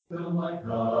And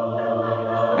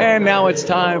now it's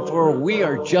time for We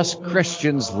Are Just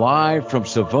Christians live from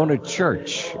Savona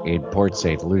Church in Port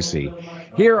St. Lucie.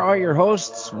 Here are your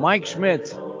hosts, Mike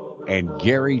Schmidt and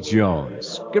Gary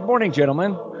Jones. Good morning,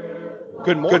 gentlemen.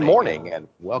 Good morning, and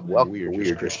welcome to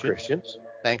We Are Just Christians.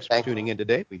 Thanks for tuning in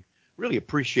today. We really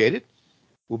appreciate it.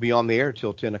 We'll be on the air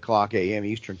till 10 o'clock a.m.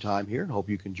 Eastern Time here, and hope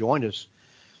you can join us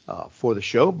for the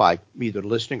show by either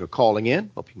listening or calling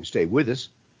in. Hope you can stay with us.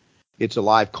 It's a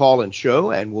live call-in show,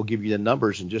 and we'll give you the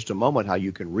numbers in just a moment, how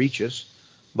you can reach us,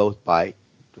 both by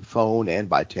phone and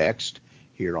by text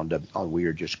here on We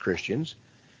Are Just Christians.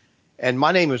 And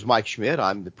my name is Mike Schmidt.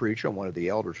 I'm the preacher. I'm one of the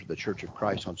elders of the Church of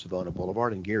Christ on Savona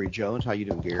Boulevard. And Gary Jones, how you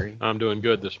doing, Gary? I'm doing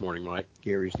good this morning, Mike.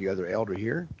 Gary's the other elder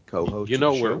here, co-host. You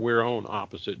know, we're on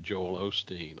opposite Joel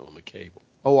Osteen on the cable.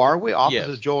 Oh, are we? Opposite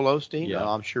Yes. Joel Osteen? Yeah. No,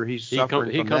 I'm sure he's suffering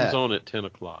from that. He comes on at 10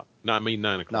 o'clock. No, I mean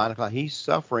 9 o'clock. 9 o'clock. He's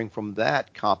suffering from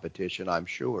that competition, I'm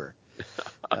sure.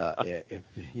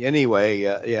 Anyway,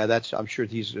 I'm sure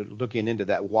he's looking into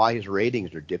that, why his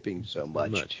ratings are dipping so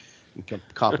much in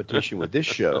competition with this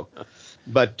show.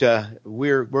 But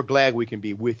we're glad we can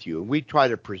be with you. And we try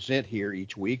to present here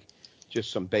each week just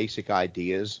some basic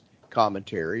ideas,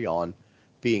 commentary on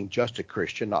being just a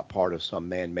Christian, not part of some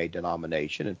man-made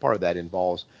denomination. And part of that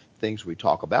involves things we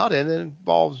talk about, and it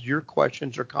involves your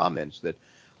questions or comments that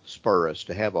spur us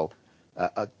to have a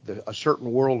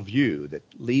certain worldview that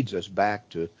leads us back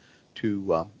to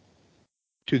the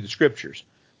Scriptures.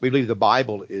 We believe the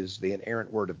Bible is the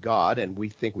inerrant Word of God, and we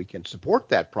think we can support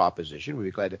that proposition. We'd be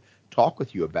glad to talk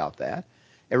with you about that.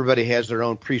 Everybody has their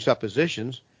own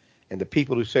presuppositions, and the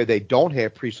people who say they don't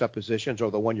have presuppositions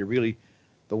are the ones you really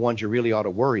ought to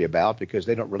worry about, because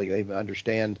they don't really even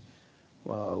understand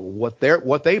what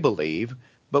they believe.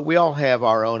 But we all have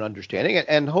our own understanding,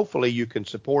 and hopefully you can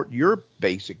support your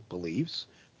basic beliefs,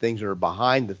 things that are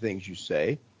behind the things you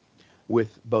say,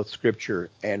 with both Scripture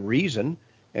and reason.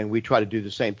 And we try to do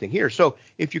the same thing here. So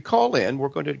if you call in, we're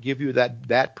going to give you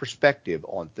that perspective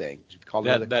on things. If you call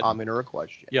in a comment or a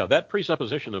question. Yeah, that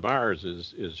presupposition of ours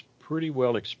is pretty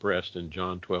well expressed in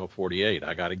John 12:48.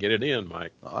 I got to get it in,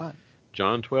 Mike. All right.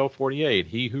 John 12:48.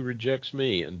 He who rejects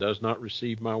me and does not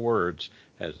receive my words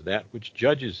has that which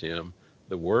judges him.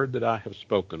 The word that I have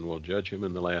spoken will judge him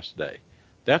in the last day.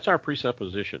 That's our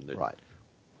presupposition. That right.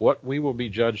 What we will be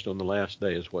judged on the last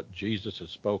day is what Jesus has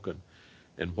spoken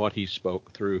and what he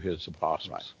spoke through his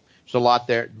apostles. Right. So a lot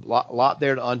there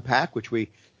to unpack, which we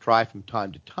try from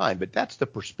time to time, but that's the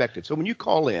perspective. So when you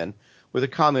call in with a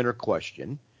comment or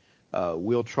question,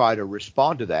 we'll try to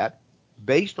respond to that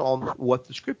based on what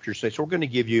the Scriptures say. So we're going to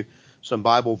give you some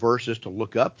Bible verses to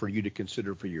look up for you to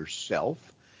consider for yourself.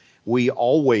 We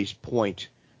always point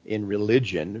in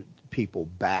religion people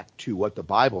back to what the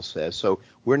Bible says. So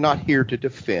we're not here to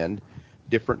defend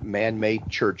different man-made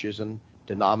churches and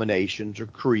denominations or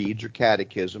creeds or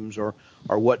catechisms or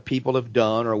what people have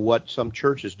done or what some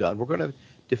church has done. We're going to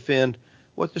defend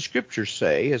what the Scriptures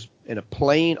say as in a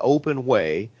plain, open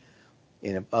way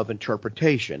of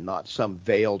interpretation, not some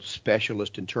veiled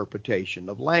specialist interpretation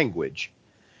of language.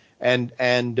 And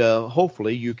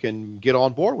hopefully you can get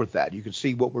on board with that. You can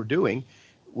see what we're doing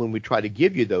when we try to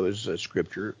give you those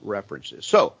Scripture references.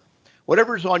 So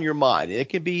whatever's on your mind, it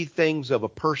can be things of a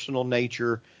personal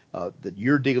nature that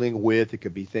you're dealing with. It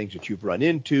could be things that you've run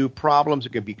into, problems.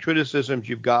 It could be criticisms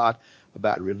you've got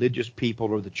about religious people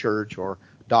or the church, or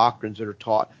doctrines that are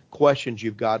taught, questions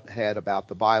you've had about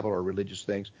the Bible or religious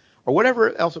things, or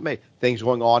whatever else it may. Things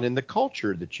going on in the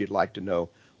culture that you'd like to know.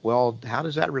 Well, how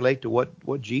does that relate to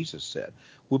what Jesus said?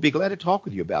 We'll be glad to talk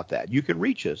with you about that. You can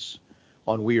reach us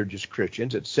on We Are Just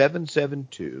Christians at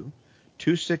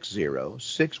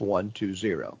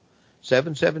 772-260-6120.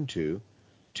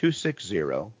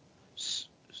 772-260.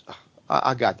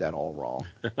 I got that all wrong.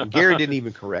 And Gary didn't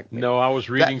even correct me. No, I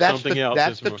was reading something else.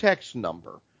 That's the text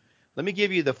number. Let me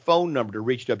give you the phone number to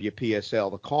reach WPSL,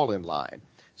 the call-in line,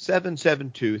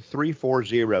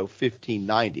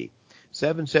 772-340-1590.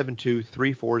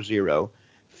 772-340-1590.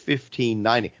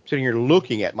 I'm sitting here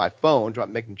looking at my phone,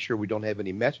 making sure we don't have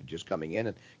any messages coming in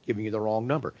and giving you the wrong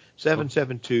number.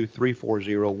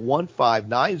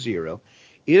 772-340-1590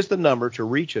 is the number to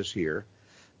reach us here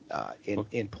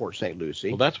in Port St.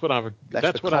 Lucie. Well, that's what I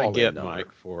get, number.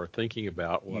 Mike, for thinking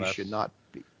about what you should not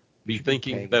be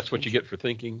thinking. That's what you get for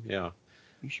thinking. Yeah.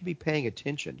 You should be paying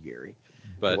attention, Gary,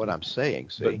 to what I'm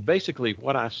saying. See? But basically,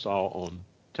 what I saw on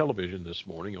television this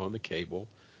morning on the cable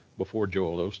before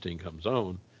Joel Osteen comes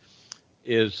on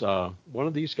is one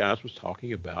of these guys was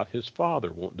talking about his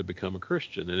father wanting to become a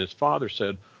Christian. And his father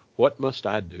said, "What must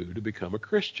I do to become a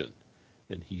Christian?"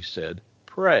 And he said,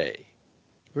 "Pray."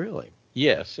 Really?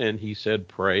 Yes, and he said,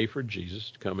 pray for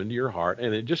Jesus to come into your heart.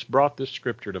 And it just brought this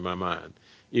scripture to my mind.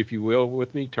 If you will,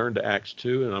 with me, turn to Acts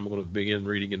 2, and I'm going to begin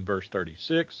reading in verse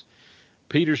 36.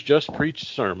 Peter's just preached a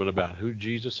sermon about who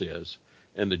Jesus is,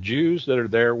 and the Jews that are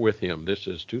there with him, this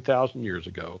is 2,000 years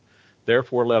ago,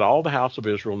 therefore let all the house of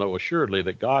Israel know assuredly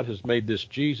that God has made this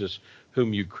Jesus,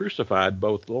 whom you crucified,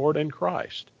 both Lord and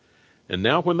Christ. And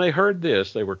now when they heard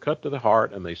this, they were cut to the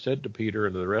heart, and they said to Peter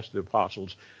and to the rest of the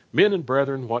apostles, men and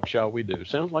brethren, what shall we do?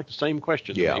 Sounds like the same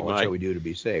question to me, what Mike. shall we do to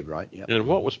be saved, right? Yep. And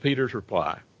what was Peter's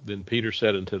reply? Then Peter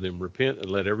said unto them, repent and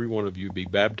let every one of you be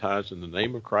baptized in the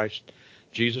name of Christ,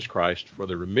 Jesus Christ, for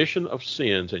the remission of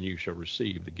sins, and you shall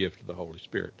receive the gift of the Holy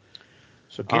Spirit.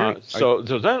 So, Gary, so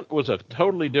that was a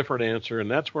totally different answer, and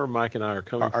that's where Mike and I are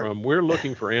coming from. We're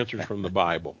looking for answers from the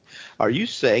Bible. Are you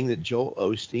saying that Joel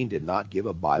Osteen did not give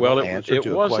a Bible answer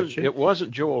to a question? It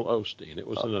wasn't Joel Osteen. It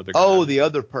was another guy. Oh, the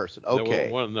other person.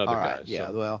 Okay. One other guy. Guy. Yeah,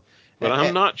 so. well. But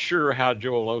I'm not sure how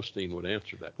Joel Osteen would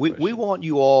answer that question. We want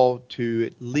you all to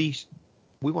at least,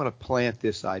 we want to plant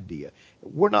this idea.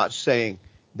 We're not saying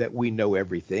that we know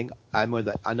everything. I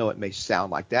know it may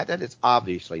sound like that. That is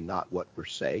obviously not what we're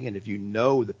saying. And if you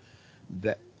know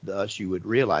that us, you would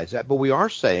realize that. But we are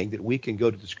saying that we can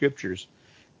go to the scriptures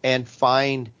and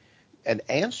find an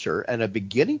answer and a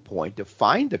beginning point to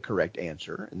find the correct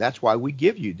answer. And that's why we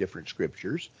give you different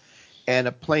scriptures. And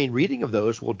a plain reading of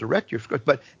those will direct your script.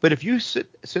 But if you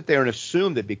sit there and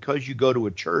assume that because you go to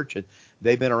a church and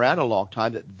they've been around a long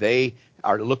time that they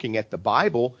are looking at the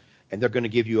Bible and they're going to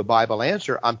give you a Bible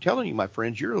answer, I'm telling you, my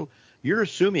friends, you're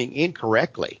assuming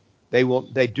incorrectly. They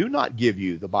do not give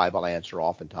you the Bible answer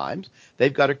oftentimes.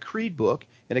 They've got a creed book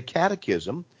and a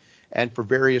catechism, and for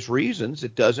various reasons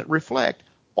it doesn't reflect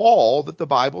all that the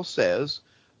Bible says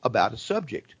about a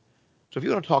subject. So if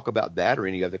you want to talk about that or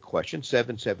any other question,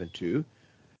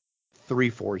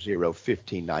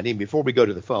 772-340-1590. And before we go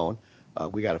to the phone,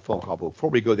 we got a phone call. But before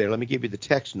we go there, let me give you the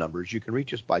text numbers. You can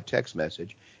reach us by text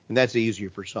message, and that's easier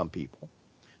for some people.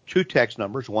 Two text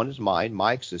numbers. One is mine.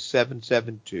 Mike's is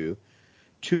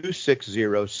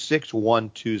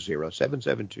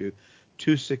 772-260-6120.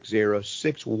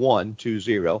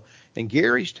 772-260-6120. And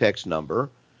Gary's text number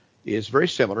is very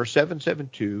similar,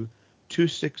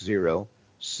 772-260-6220.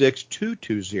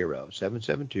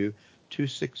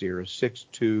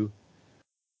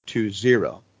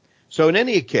 772-260-6220. So in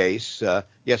any case,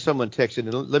 someone texted,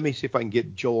 and let me see if I can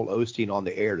get Joel Osteen on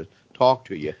the air to talk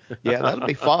to you. Yeah, that'll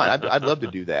be fine. I'd love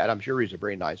to do that. I'm sure he's a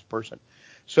very nice person.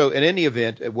 So in any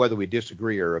event, whether we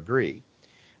disagree or agree,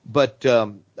 but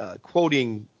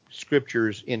quoting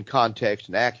scriptures in context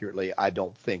and accurately, I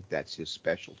don't think that's his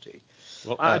specialty.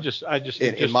 Well,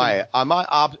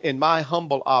 in my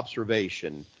humble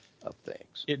observation of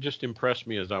things, it just impressed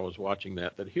me as I was watching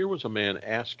that here was a man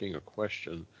asking a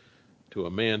question to a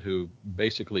man who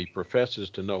basically professes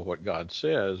to know what God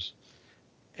says,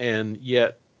 and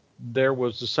yet there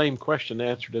was the same question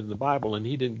answered in the Bible, and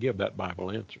he didn't give that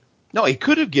Bible answer. No, he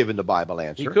could have given the Bible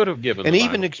answer. He could have given and the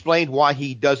even Bible. Explained why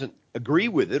he doesn't agree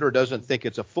with it or doesn't think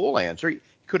it's a full answer. He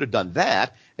could have done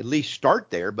that, at least start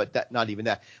there, but not even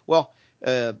that. Well,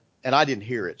 and I didn't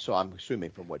hear it, so I'm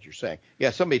assuming from what you're saying. Yeah,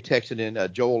 somebody texted in,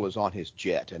 Joel is on his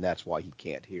jet, and that's why he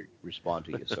can't respond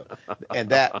to you. So, and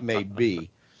that may be,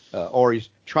 or he's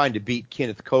trying to beat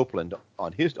Kenneth Copeland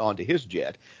onto his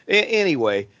jet.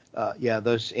 Anyway,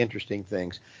 those interesting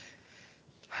things.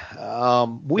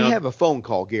 We have a phone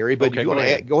call, Gary, but okay, if you want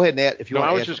to go ahead and add, if you want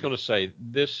to. I was just going to say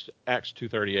this Acts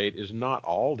 2:38 is not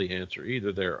all the answer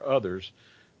either. There are others,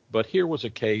 but here was a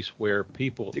case where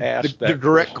people asked the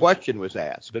direct question was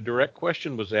asked. The direct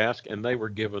question was asked, and they were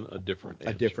given a different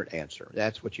answer. A different answer.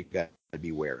 That's what you got to be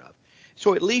aware of.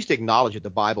 So at least acknowledge that the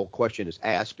Bible question is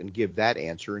asked and give that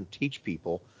answer and teach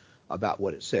people about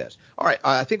what it says. All right,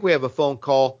 I think we have a phone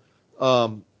call.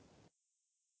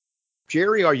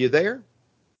 Jerry, are you there?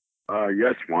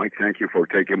 Yes, Mike. Thank you for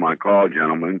taking my call,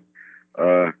 gentlemen.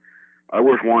 I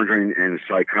was wondering, in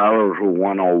Psychology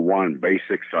 101,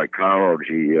 Basic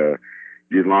Psychology,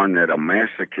 you learn that a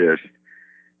masochist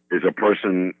is a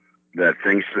person that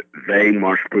thinks that they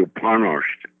must be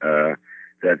punished,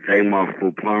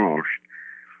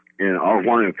 And I was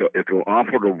wondering if the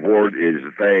operative word is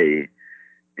they,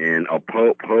 and a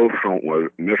person was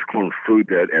misconstrued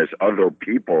that as other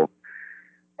people,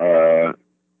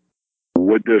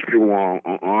 what those people on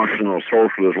National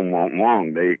Socialism went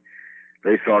wrong. They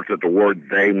thought that the word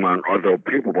they meant other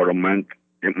people, but it meant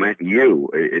you.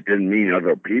 It didn't mean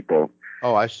other people.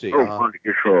 Oh, I see. I want to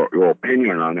get your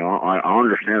opinion on it. I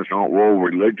understand it's not real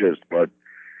religious, but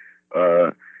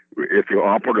if your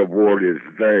operative word is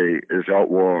they, is that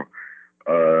where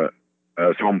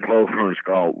some persons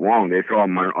got wrong. They thought it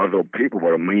meant other people,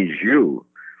 but it means you.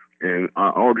 And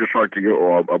I would just like to get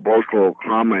a both little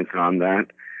comments on that.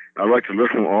 I'd like to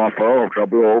listen off of. That'll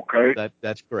be okay.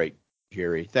 That's great,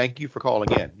 Jerry. Thank you for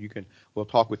calling in. We'll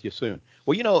talk with you soon.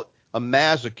 Well, a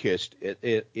masochist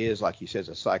it is, like he says,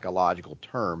 a psychological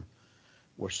term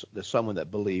where there's someone that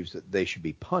believes that they should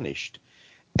be punished.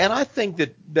 And I think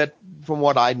that from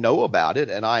what I know about it,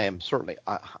 and I am certainly,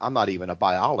 I'm not even a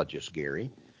biologist, Gary,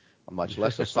 much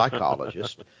less a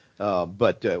psychologist,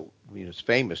 but it's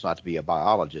famous not to be a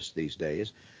biologist these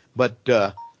days. But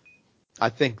I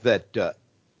think that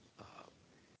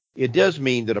it does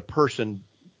mean that a person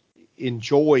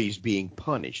enjoys being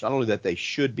punished. Not only that they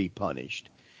should be punished,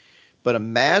 but a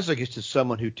masochist is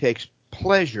someone who takes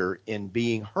pleasure in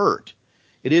being hurt.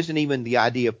 It isn't even the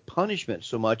idea of punishment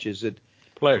so much as it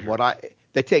pleasure.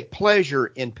 They take pleasure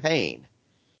in pain.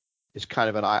 It's kind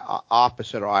of an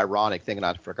opposite or ironic thing, and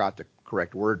I forgot the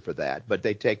correct word for that. But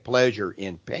they take pleasure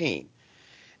in pain,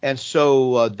 and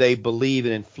so they believe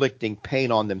in inflicting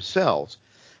pain on themselves.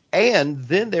 And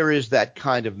then there is that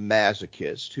kind of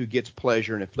masochist who gets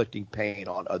pleasure in inflicting pain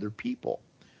on other people.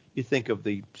 You think of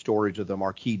the stories of the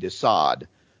Marquis de Sade,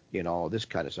 this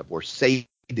kind of stuff, where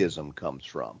sadism comes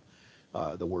from.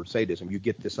 The word sadism, you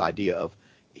get this idea of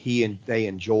they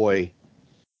enjoy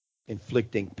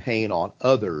inflicting pain on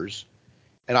others.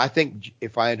 And I think,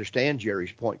 if I understand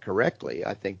Jerry's point correctly,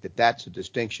 I think that that's a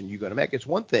distinction you're going to make. It's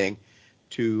one thing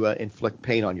to inflict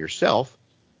pain on yourself.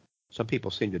 Some people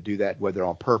seem to do that, whether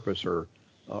on purpose or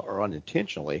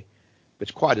unintentionally. But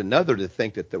it's quite another to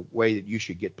think that the way that you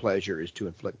should get pleasure is to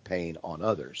inflict pain on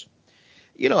others.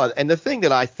 And the thing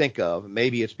that I think of,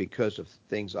 maybe it's because of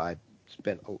things I've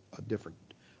spent a different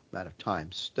amount of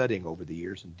time studying over the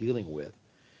years and dealing with,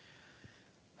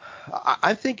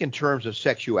 I think in terms of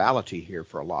sexuality here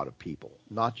for a lot of people,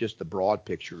 not just the broad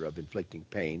picture of inflicting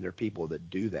pain. There are people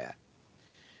that do that.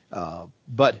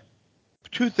 But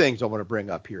two things I want to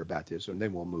bring up here about this, and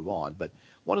then we'll move on. But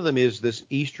one of them is this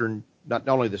Eastern, not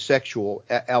only the sexual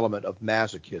element of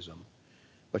masochism,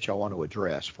 which I want to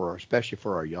address, especially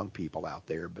for our young people out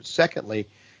there. But secondly,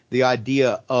 the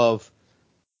idea of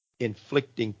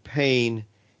inflicting pain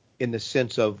in the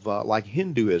sense of like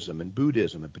Hinduism and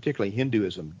Buddhism, and particularly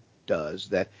Hinduism does,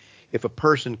 that if a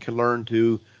person can learn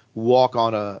to walk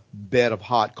on a bed of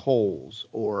hot coals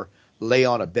or lay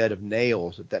on a bed of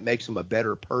nails, that makes them a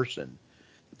better person.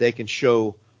 They can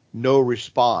show no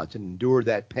response and endure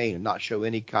that pain and not show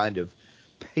any kind of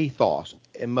pathos,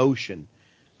 emotion,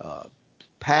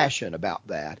 passion about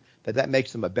that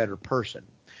makes them a better person.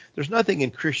 There's nothing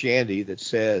in Christianity that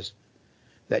says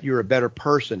that you're a better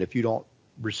person if you don't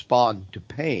respond to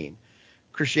pain.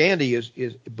 Christianity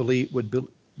would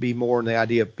be more in the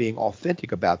idea of being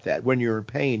authentic about that. When you're in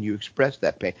pain, you express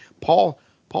that pain. Paul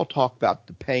talked about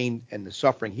the pain and the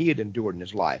suffering he had endured in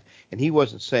his life, and he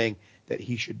wasn't saying that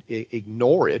he should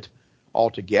ignore it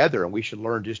altogether, and we should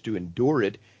learn just to endure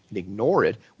it and ignore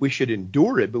it. We should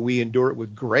endure it, but we endure it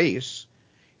with grace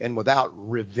and without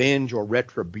revenge or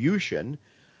retribution.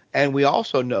 And we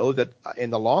also know that in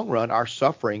the long run, our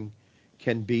suffering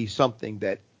can be something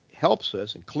that helps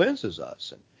us and cleanses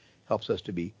us and helps us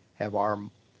to have our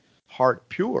heart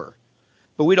pure.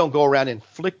 But we don't go around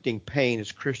inflicting pain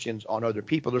as Christians on other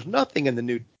people. There's nothing in the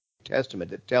New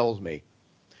Testament that tells me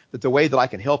that the way that I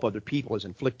can help other people is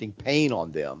inflicting pain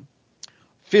on them,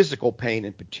 physical pain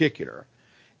in particular,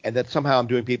 and that somehow I'm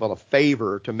doing people a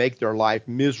favor to make their life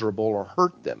miserable or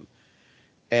hurt them.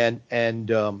 And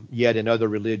yet in other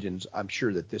religions, I'm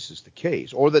sure that this is the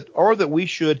case, or that we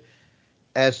should,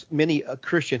 as many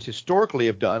Christians historically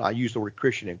have done, I use the word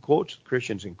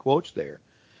Christians in quotes there,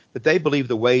 that they believe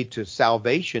the way to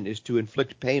salvation is to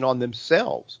inflict pain on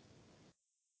themselves.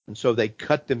 And so they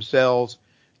cut themselves,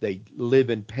 they live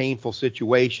in painful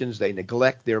situations, they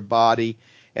neglect their body,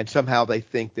 and somehow they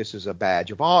think this is a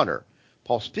badge of honor.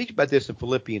 Paul speaks about this in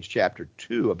Philippians chapter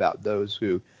 2, about those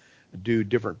who do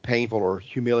different painful or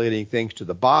humiliating things to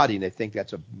the body, and they think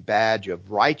that's a badge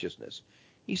of righteousness.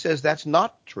 He says that's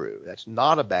not true. That's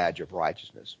not a badge of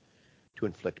righteousness to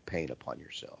inflict pain upon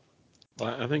yourself.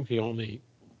 Well, I think the only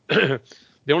the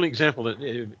only example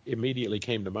that immediately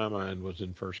came to my mind was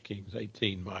in 1 Kings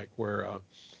 18, Mike, where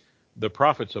the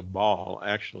prophets of Baal,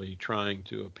 actually trying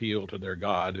to appeal to their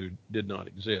God who did not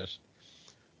exist,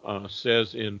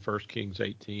 says in 1 Kings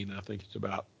 18, I think it's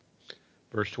about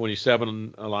verse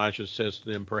 27, Elijah says to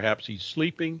them, perhaps he's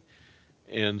sleeping.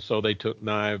 And so they took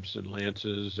knives and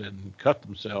lances and cut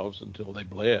themselves until they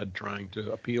bled, trying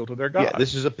to appeal to their God. Yeah,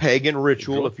 this is a pagan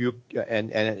ritual,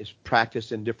 and it's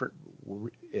practiced in different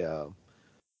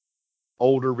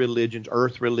older religions,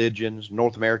 earth religions,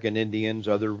 North American Indians,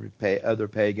 other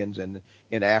pagans, and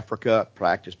in Africa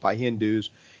practiced by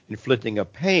Hindus, inflicting a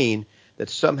pain that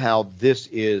somehow this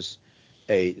is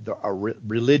a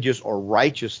religious or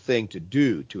righteous thing to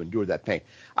do to endure that pain.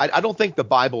 I don't think the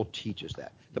Bible teaches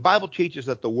that. The Bible teaches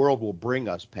that the world will bring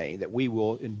us pain, that we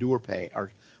will endure pain,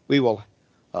 or we will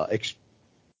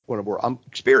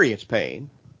experience pain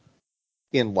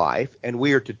in life, and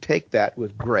we are to take that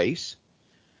with grace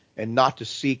and not to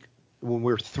seek. When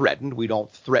we're threatened, we don't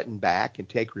threaten back and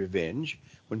take revenge.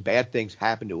 When bad things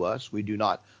happen to us, we do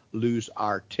not lose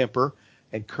our temper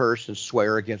and curse and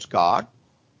swear against God.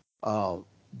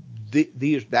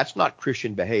 That's not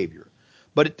Christian behavior.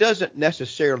 But it doesn't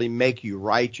necessarily make you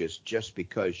righteous just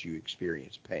because you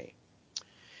experience pain.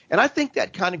 And I think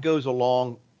that kind of goes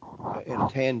along in a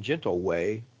tangential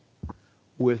way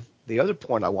with the other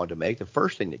point I wanted to make. The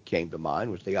first thing that came to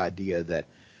mind was the idea that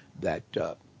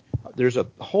there's a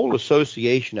whole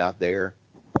association out there.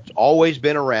 It's always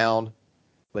been around,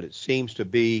 but it seems to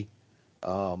be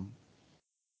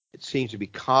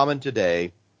common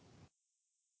today.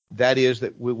 That is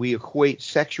that we equate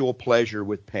sexual pleasure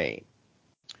with pain,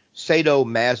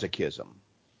 sadomasochism.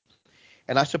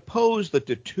 And I suppose that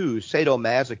the two,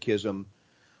 sadomasochism,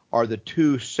 are the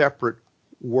two separate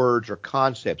words or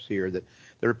concepts here, that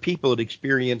there are people that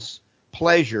experience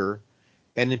pleasure,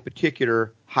 and in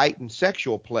particular heightened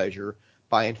sexual pleasure,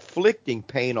 by inflicting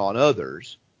pain on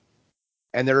others.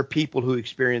 And there are people who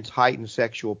experience heightened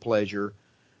sexual pleasure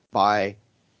by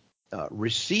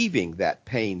receiving that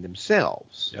pain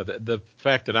themselves. Yeah, the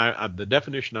fact that the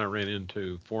definition I ran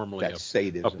into formerly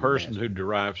of a person who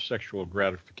derives sexual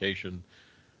gratification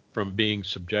from being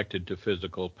subjected to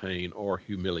physical pain or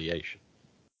humiliation.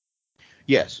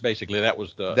 Yes. Basically,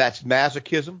 that's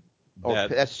masochism.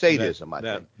 That's sadism, I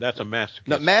think. That's a masochist.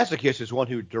 No, masochist is one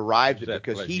who derives it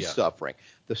because he's suffering.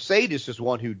 The sadist is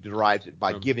one who derives it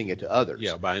by giving it to others.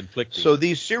 Yeah, by inflicting. So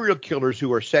these serial killers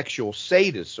who are sexual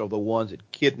sadists are the ones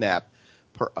that kidnap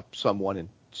someone and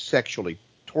sexually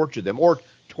torture them, or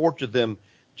torture them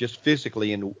just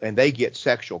physically, and they get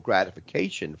sexual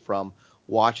gratification from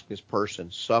watching this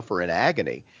person suffer in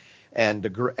agony. And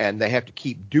they have to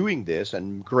keep doing this,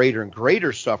 and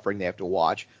greater suffering they have to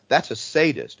watch. That's a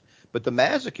sadist. But the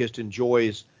masochist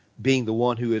enjoys being the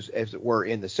one who is, as it were,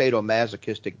 in the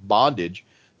sadomasochistic bondage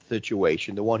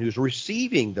situation, the one who's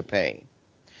receiving the pain.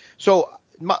 So,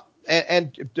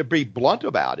 and to be blunt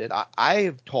about it, I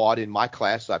have taught in my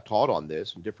classes, I've taught on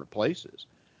this in different places,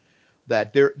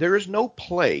 that there is no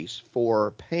place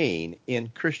for pain in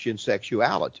Christian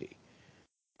sexuality.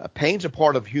 Pain's a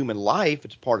part of human life.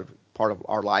 It's part of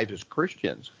our lives as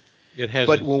Christians.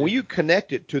 But when you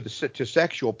connect it to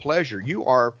sexual pleasure, you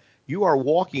are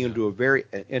walking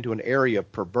into an area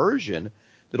of perversion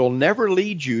that'll never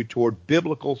lead you toward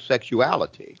biblical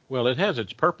sexuality. Well, it has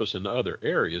its purpose in other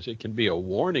areas. It can be a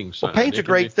warning sign. Well, pain's a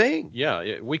great thing.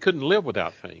 Yeah, we couldn't live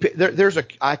without pain.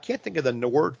 I can't think of the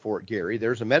word for it, Gary.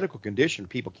 There's a medical condition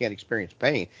people can't experience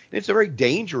pain, and it's a very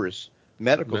dangerous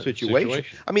medical situation.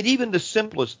 I mean, even the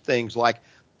simplest things like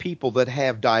people that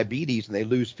have diabetes and they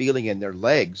lose feeling in their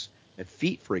legs and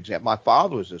feet, for example. My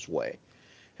father was this way.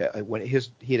 When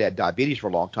he'd had diabetes for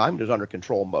a long time, it was under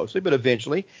control mostly, but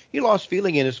eventually he lost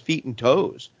feeling in his feet and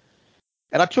toes.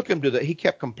 And I took him he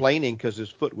kept complaining because his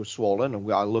foot was swollen,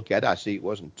 and I look at it, I see it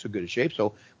wasn't so good a shape.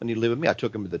 So when he lived with me, I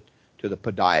took him to the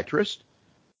podiatrist.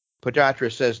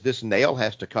 Podiatrist says this nail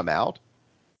has to come out,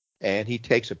 and he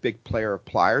takes a big pair of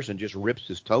pliers and just rips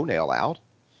his toenail out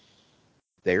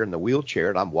there in the wheelchair,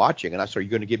 and I'm watching, and I said, "Are you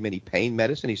going to give him any pain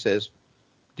medicine?" He says,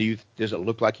 does it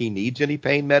look like he needs any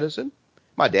pain medicine?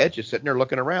 My dad's just sitting there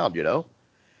looking around,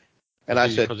 And I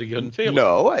said, because he couldn't feel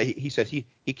no. He said he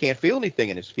can't feel anything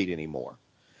in his feet anymore.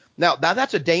 Now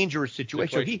that's a dangerous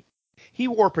situation. He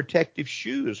wore protective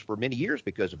shoes for many years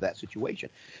because of that situation.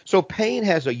 So pain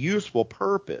has a useful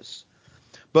purpose.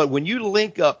 But when you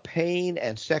link up pain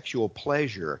and sexual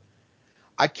pleasure,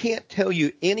 I can't tell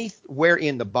you anywhere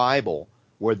in the Bible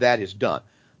where that is done.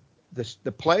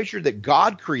 The pleasure that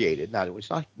God created, now it's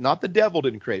not the devil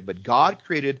didn't create it, but God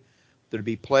created there to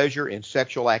be pleasure in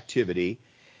sexual activity,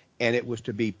 and it was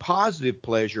to be positive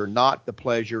pleasure, not the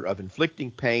pleasure of inflicting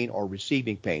pain or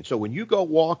receiving pain. So when you go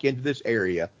walk into this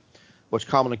area, what's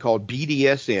commonly called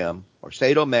BDSM or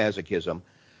sadomasochism,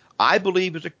 I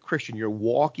believe as a Christian you're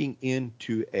walking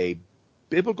into a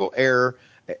biblical error,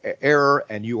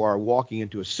 and you are walking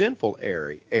into a sinful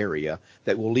area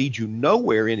that will lead you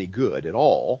nowhere any good at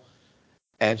all,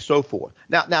 and so forth.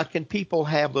 Now, can people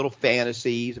have little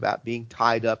fantasies about being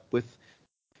tied up with,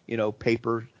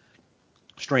 paper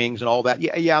strings and all that?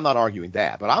 Yeah, I'm not arguing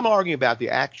that, but I'm arguing about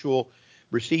the actual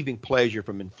receiving pleasure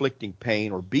from inflicting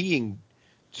pain or being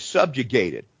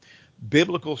subjugated.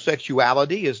 Biblical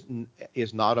sexuality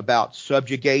is not about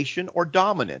subjugation or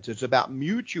dominance. It's about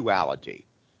mutuality.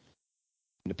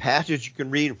 In the passage you can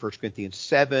read in 1 Corinthians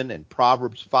 7 and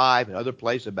Proverbs 5 and other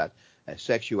places about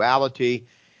sexuality,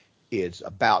 is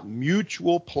about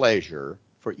mutual pleasure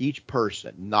for each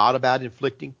person, not about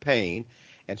inflicting pain.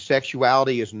 And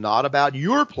sexuality is not about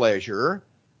your pleasure,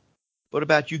 but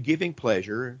about you giving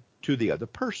pleasure to the other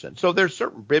person. So there's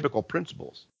certain biblical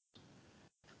principles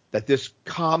that this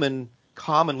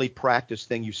commonly practiced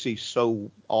thing you see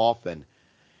so often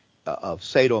of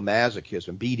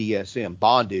sadomasochism, BDSM,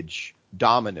 bondage,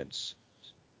 dominance,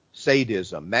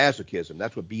 sadism, masochism,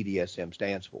 that's what BDSM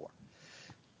stands for,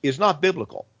 is not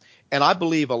biblical. And I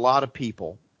believe a lot of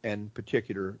people, and in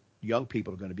particular young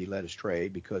people, are going to be led astray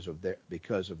because of the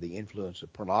influence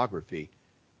of pornography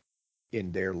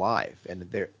in their life. And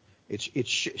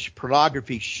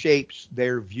pornography shapes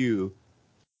their view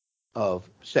of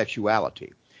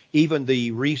sexuality. Even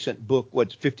the recent book,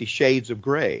 50 Shades of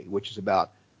Grey, which is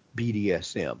about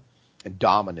BDSM and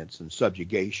dominance and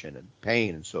subjugation and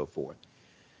pain and so forth.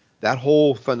 That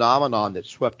whole phenomenon that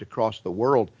swept across the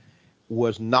world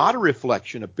was not a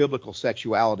reflection of biblical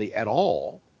sexuality at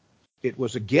all. It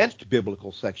was against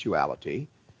biblical sexuality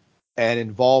and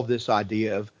involved this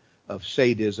idea of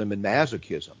sadism and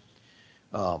masochism.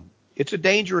 It's a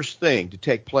dangerous thing to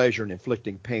take pleasure in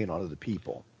inflicting pain on other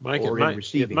people, Mike, or in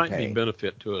receiving pain. It might pain. be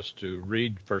benefit to us to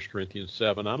read 1 Corinthians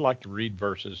 7. I'd like to read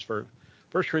verses for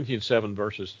 1 Corinthians 7,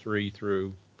 verses 3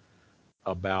 through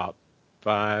about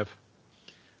 5.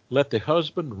 Let the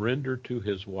husband render to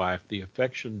his wife the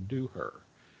affection due her,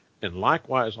 and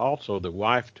likewise also the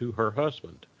wife to her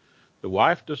husband. The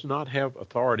wife does not have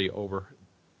authority over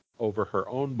her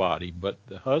own body, but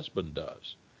the husband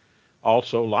does.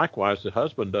 Also, likewise, the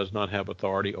husband does not have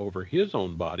authority over his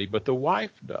own body, but the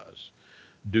wife does.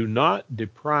 Do not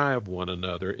deprive one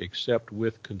another except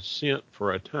with consent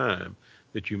for a time,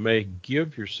 that you may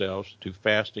give yourselves to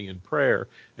fasting and prayer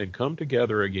and come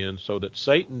together again, so that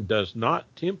Satan does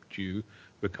not tempt you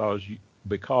because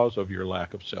of your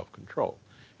lack of self-control.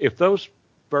 If those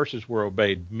verses were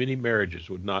obeyed, many marriages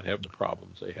would not have the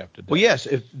problems they have today. Well, yes,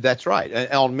 that's right.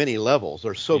 And on many levels,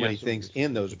 there's so many things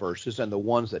in those verses, and the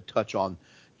ones that touch on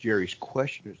Jerry's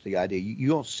question is the idea. You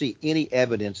don't see any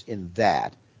evidence in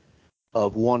that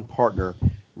of one partner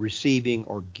receiving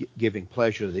or giving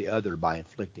pleasure to the other by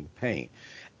inflicting pain.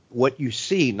 What you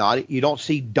see, you don't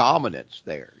see dominance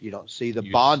there. You don't see the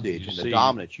bondage and the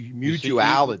dominance.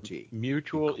 Mutuality.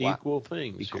 Mutual, equal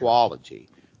things. Equality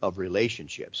of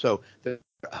relationship. So the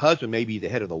husband may be the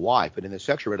head of the wife, but in the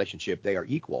sexual relationship, they are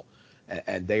equal.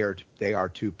 And they are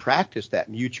to practice that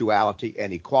mutuality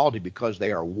and equality because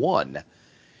they are one.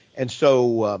 And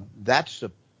so that's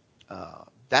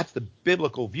the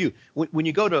biblical view. When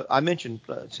you go to, I mentioned,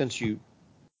 since you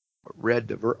read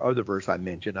the other verse I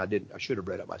mentioned, I should have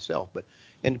read it myself, but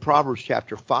in Proverbs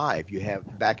chapter 5, you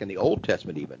have back in the Old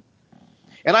Testament even.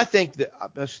 And I think that,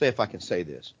 let's say if I can say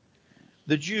this,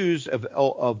 the Jews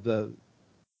of the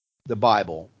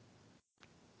Bible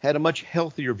had a much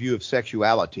healthier view of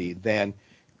sexuality than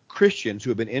Christians who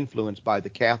have been influenced by the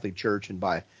Catholic Church and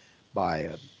by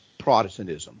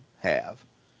Protestantism have.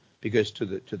 Because to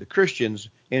the Christians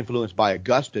influenced by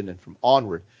Augustine and from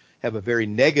onward have a very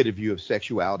negative view of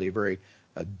sexuality, a very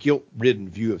guilt-ridden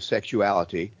view of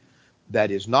sexuality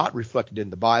that is not reflected in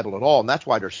the Bible at all. And that's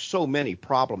why there's so many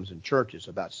problems in churches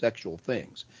about sexual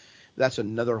things. That's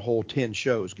another whole 10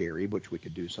 shows, Gary, which we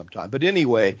could do sometime. But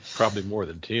anyway. Probably more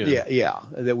than 10. Yeah,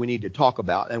 that we need to talk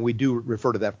about. And we do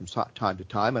refer to that from time to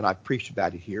time, and I've preached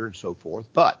about it here and so forth.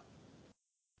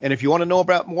 And if you want to know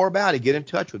more about it, get in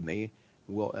touch with me.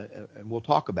 We'll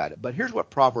talk about it. But here's what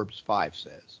Proverbs 5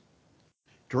 says.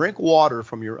 Drink water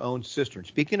from your own cistern.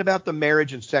 Speaking about the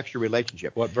marriage and sexual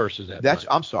relationship. What verse is that?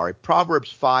 I'm sorry,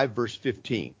 Proverbs 5, verse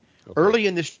 15. Okay. Early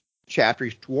in this chapter,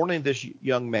 he's warning this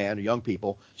young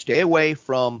people, stay away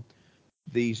from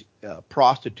these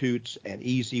prostitutes and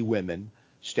easy women.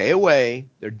 Stay away.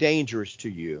 They're dangerous to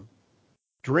you.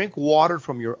 Drink water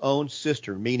from your own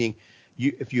cistern, meaning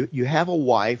if you have a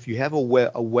wife, you have a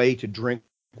way to drink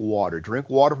water. Drink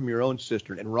water from your own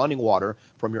cistern and running water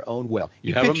from your own well.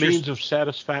 You have a means of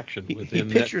satisfaction within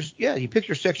that. Yeah, he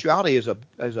pictures sexuality as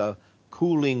a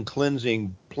cooling,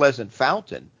 cleansing, pleasant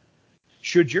fountain.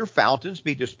 Should your fountains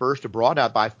be dispersed abroad? Now,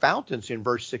 by fountains in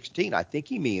verse 16, I think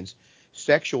he means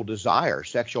sexual desire,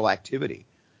 sexual activity.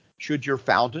 Should your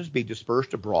fountains be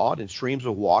dispersed abroad in streams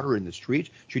of water in the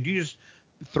streets? Should you just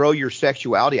throw your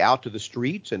sexuality out to the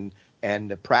streets and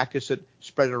practice it,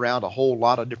 spread it around a whole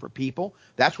lot of different people?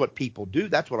 That's what people do.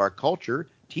 That's what our culture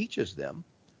teaches them.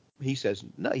 He says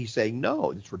no. He's saying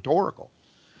no. It's rhetorical.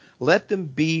 Let them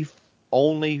be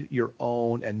only your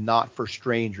own and not for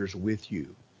strangers with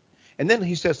you. And then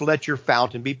he says, let your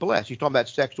fountain be blessed. He's talking about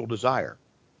sexual desire.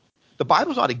 The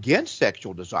Bible's not against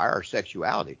sexual desire or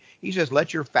sexuality. He says,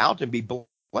 let your fountain be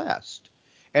blessed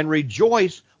and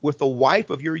rejoice with the wife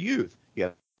of your youth. You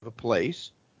have a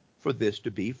place for this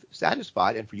to be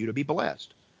satisfied and for you to be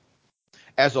blessed.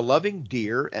 As a loving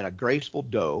deer and a graceful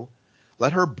doe,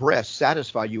 let her breast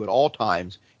satisfy you at all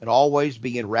times and always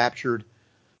be enraptured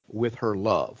with her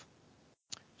love.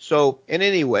 So, in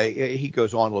any way, he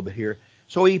goes on a little bit here.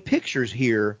 So he pictures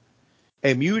here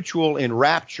a mutual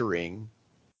enrapturing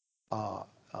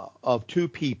of two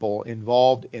people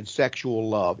involved in sexual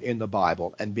love in the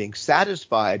Bible and being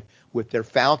satisfied with their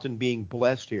fountain being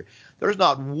blessed here. There's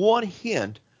not one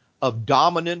hint of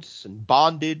dominance and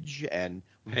bondage and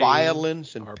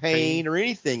violence and pain or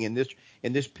anything in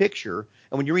this picture.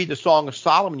 And when you read the Song of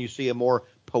Solomon, you see a more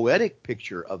poetic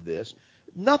picture of this.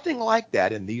 Nothing like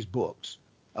that in these books,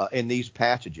 in these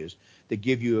passages that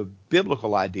give you a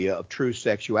biblical idea of true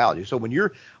sexuality. So when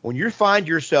you find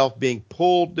yourself being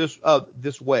pulled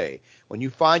this way, when you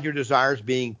find your desires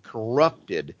being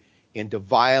corrupted into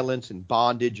violence and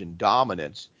bondage and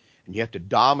dominance, and you have to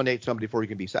dominate somebody before you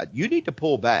can be satisfied, you need to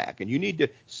pull back and you need to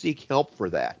seek help for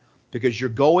that, because you're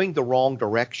going the wrong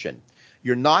direction.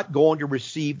 You're not going to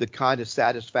receive the kind of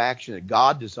satisfaction that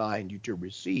God designed you to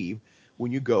receive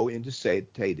when you go into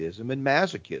sadism and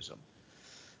masochism.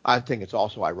 I think it's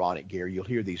also ironic, Gary. You'll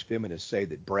hear these feminists say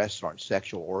that breasts aren't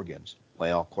sexual organs.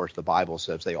 Well, of course, the Bible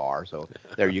says they are. So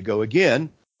there you go again.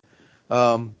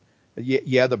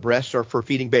 The breasts are for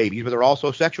feeding babies, but they're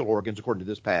also sexual organs, according to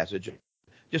this passage.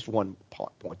 Just one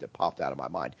point that popped out of my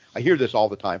mind. I hear this all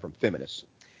the time from feminists.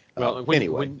 Well,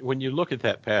 Anyway, when you look at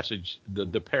that passage,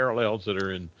 the parallels that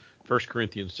are in 1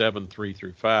 Corinthians 7, 3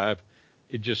 through 5,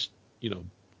 it just,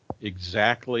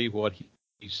 exactly what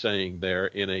he's saying there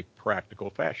in a practical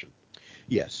fashion.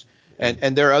 Yes.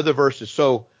 And there are other verses.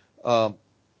 So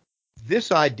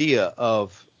this idea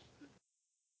of,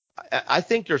 I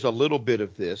think there's a little bit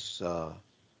of this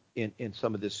in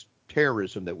some of this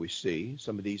terrorism that we see,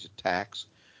 some of these attacks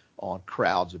on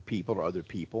crowds of people or other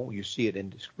people. You see it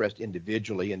expressed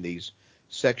individually in these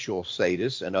sexual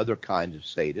sadists and other kinds of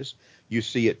sadists. You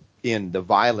see it in the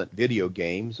violent video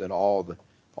games and all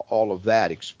of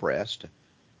that expressed.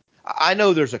 I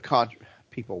know there's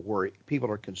people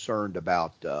are concerned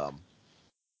about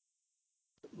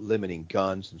limiting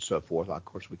guns and so forth. Of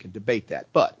course, we can debate that.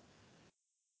 But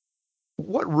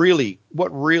what really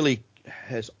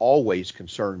has always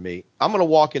concerned me, I'm going to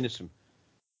walk into some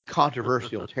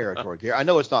controversial territory here. I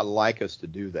know it's not like us to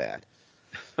do that,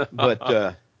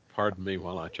 but pardon me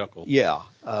while I chuckle. Yeah,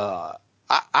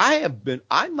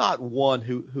 I'm not one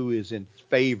who is in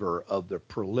favor of the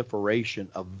proliferation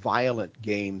of violent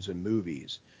games and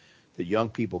movies that young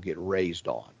people get raised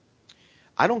on.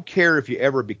 I don't care if you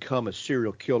ever become a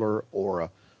serial killer or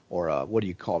a what do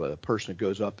you call it? A person who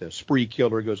goes up, a spree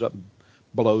killer, goes up and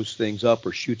blows things up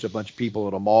or shoots a bunch of people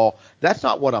at a mall. That's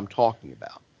not what I'm talking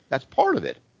about. That's part of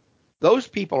it. Those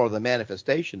people are the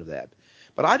manifestation of that.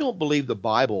 But I don't believe the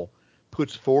Bible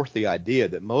puts forth the idea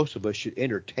that most of us should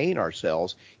entertain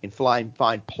ourselves and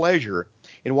find pleasure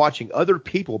in watching other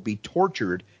people be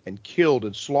tortured and killed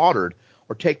and slaughtered,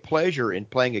 or take pleasure in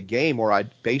playing a game where I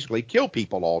basically kill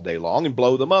people all day long and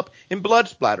blow them up and blood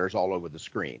splatters all over the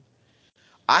screen.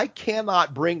 I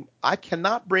cannot bring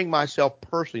myself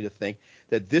personally to think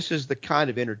that this is the kind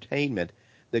of entertainment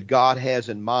that God has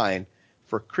in mind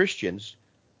for Christians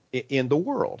in the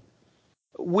world.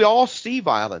 We all see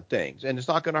violent things, and it's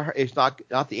not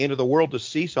the end of the world to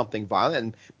see something violent.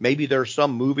 And maybe there are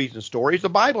some movies and stories. The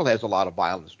Bible has a lot of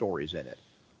violent stories in it.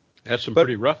 That's some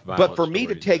pretty rough violence. But for me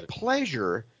to take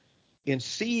pleasure in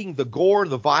seeing the gore,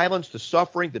 the violence, the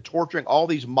suffering, the torturing, all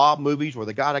these mob movies where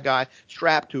they got a guy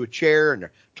strapped to a chair and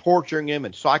they're torturing him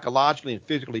and psychologically and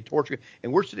physically torturing him,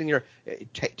 and we're sitting there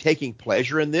taking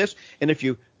pleasure in this. And if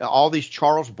all these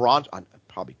Charles Bronson, I'm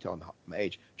probably telling my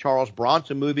age, Charles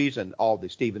Bronson movies and all the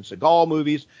Steven Seagal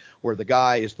movies where the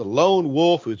guy is the lone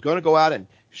wolf who's going to go out and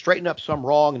straighten up some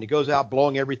wrong, and he goes out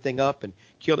blowing everything up and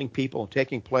killing people and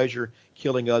taking pleasure,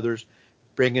 killing others,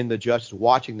 bringing the justice,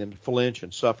 watching them flinch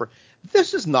and suffer.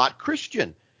 This is not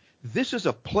Christian. This is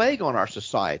a plague on our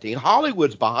society, and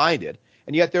Hollywood's behind it.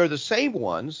 And yet they're the same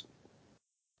ones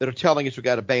that are telling us we've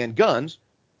got to ban guns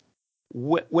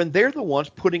when they're the ones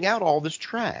putting out all this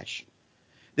trash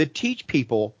that teach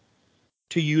people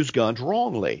to use guns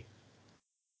wrongly.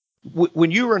 When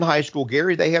you were in high school,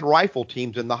 Gary, they had rifle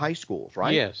teams in the high schools,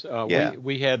 right? Yes, Yeah.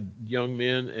 we had young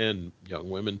men and young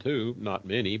women too, not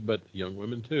many, but young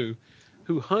women too,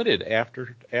 who hunted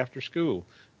after school.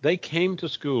 They came to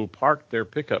school, parked their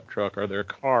pickup truck or their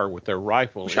car with their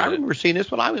rifle Which in I it, remember seeing this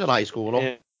when I was in high school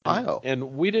in Ohio.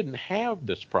 and we didn't have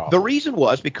this The problem. reason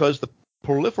was because the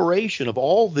proliferation of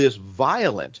all this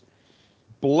violent,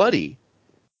 bloody,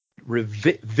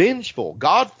 vengeful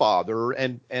Godfather,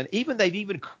 and they've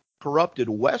even corrupted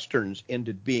Westerns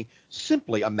into being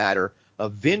simply a matter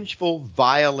of vengeful,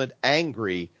 violent,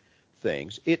 angry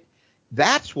things.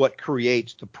 That's what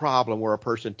creates the problem where a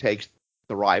person takes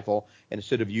the rifle and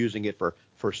instead of using it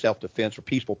for self-defense or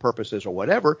peaceful purposes or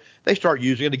whatever, they start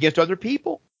using it against other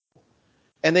people,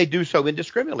 and they do so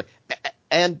indiscriminately.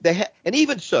 And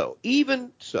even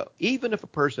if a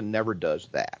person never does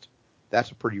that, that's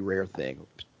a pretty rare thing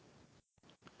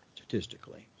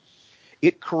statistically.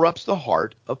 It corrupts the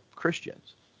heart of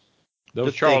Christians.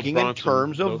 Those to Charles thinking Bronson, in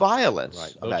terms of violence.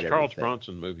 right? About Those Charles everything.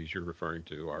 Bronson movies you're referring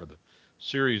to are the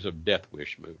series of Death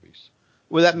Wish movies.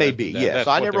 Well, that may be, yes. That's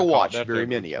I what never they're called. watched That's very what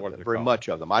many of they're them, very called. much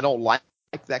of them. I don't like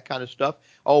that kind of stuff.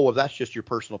 Oh, well, that's just your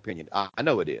personal opinion. I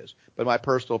know it is, but my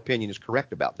personal opinion is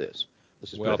correct about this.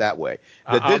 Let's just put it that way.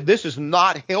 This is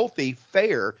not healthy,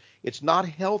 fair. It's not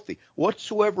healthy.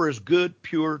 Whatsoever is good,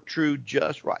 pure, true,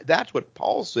 just, right. That's what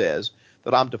Paul says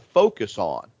that I'm to focus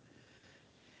on.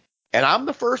 And I'm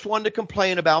the first one to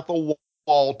complain about the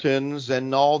Waltons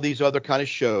and all these other kind of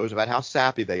shows about how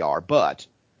sappy they are, but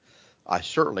I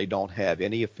certainly don't have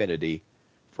any affinity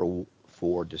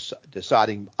for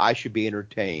deciding I should be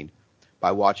entertained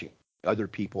by watching other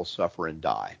people suffer and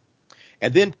die.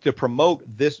 And then to promote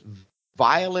this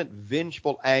violent,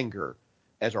 vengeful anger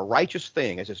as a righteous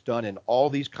thing, as it's done in all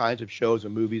these kinds of shows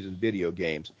and movies and video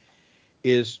games,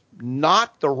 is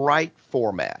not the right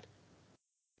format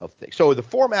of things. So the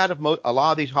format of a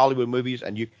lot of these Hollywood movies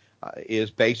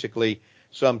is basically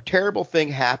some terrible thing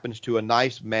happens to a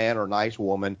nice man or nice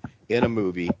woman in a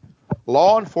movie.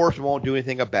 Law enforcement won't do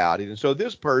anything about it, and so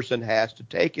this person has to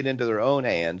take it into their own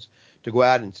hands to go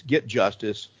out and get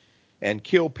justice and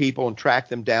kill people and track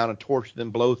them down and torture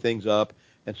them, blow things up,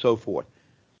 and so forth.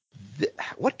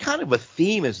 What kind of a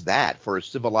theme is that for a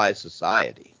civilized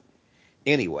society?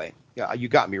 Anyway, you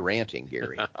got me ranting,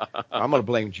 Gary. I'm going to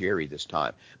blame Jerry this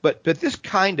time. But this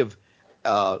kind of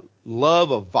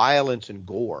love of violence and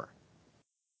gore,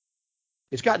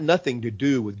 it's got nothing to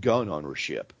do with gun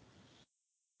ownership.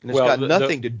 And it's got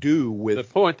nothing to do with the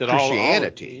point that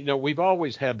Christianity. We've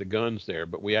always had the guns there,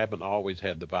 but we haven't always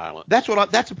had the violence.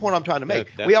 That's the point I'm trying to make.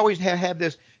 We always have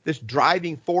this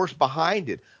driving force behind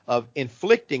it of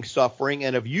inflicting suffering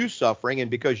and of you suffering, and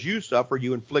because you suffer,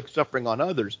 you inflict suffering on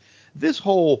others. This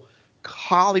whole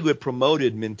Hollywood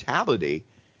promoted mentality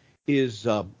is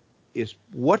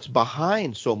what's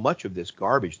behind so much of this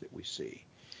garbage that we see.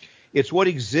 It's what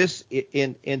exists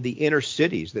in the inner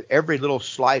cities, that every little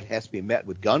slight has to be met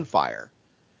with gunfire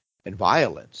and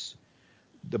violence.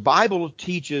 The Bible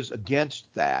teaches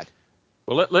against that.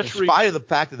 Well, let's in spite of the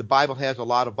fact that the Bible has a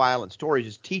lot of violent stories,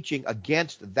 it's teaching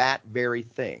against that very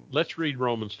thing. Let's read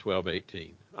Romans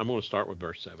 12:18. I'm going to start with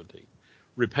verse 17.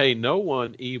 Repay no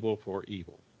one evil for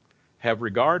evil. Have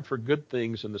regard for good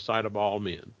things in the sight of all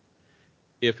men.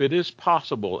 If it is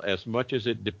possible, as much as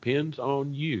it depends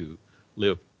on you,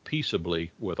 live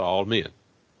peaceably with all men.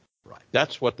 Right.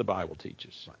 That's what the Bible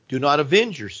teaches. Right. Do not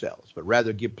avenge yourselves, but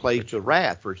rather give place to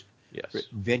wrath. For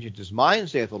vengeance is mine,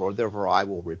 saith the Lord, therefore I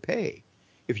will repay.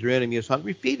 If your enemy is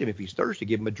hungry, feed him. If he's thirsty,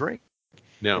 give him a drink.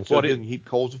 Now, and so it doesn't heap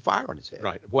coals of fire on his head.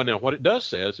 Right. Well, now, what it does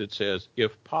says, it says,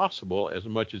 if possible, as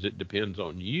much as it depends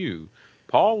on you.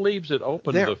 Paul leaves it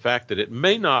open to the fact that it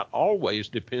may not always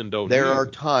depend on you. There are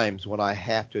times when I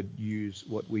have to use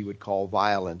what we would call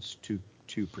violence to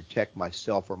protect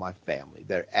myself or my family.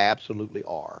 There absolutely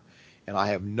are. And I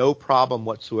have no problem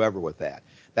whatsoever with that.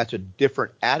 That's a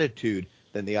different attitude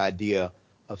than the idea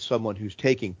of someone who's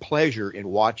taking pleasure in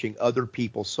watching other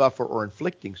people suffer or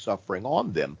inflicting suffering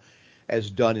on them, as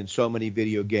done in so many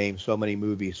video games, so many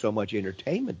movies, so much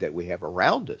entertainment that we have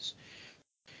around us.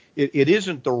 It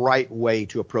isn't the right way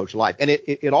to approach life. And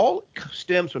it all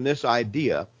stems from this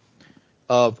idea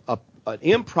of an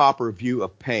improper view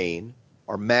of pain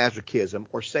or masochism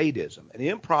or sadism, an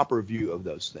improper view of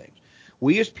those things.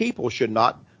 We as people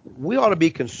we ought to be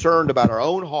concerned about our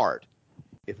own heart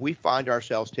if we find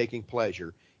ourselves taking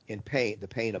pleasure in the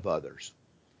pain of others.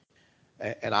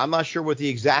 And I'm not sure what the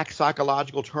exact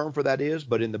psychological term for that is,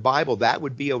 but in the Bible, that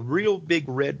would be a real big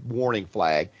red warning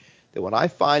flag that when I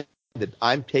find that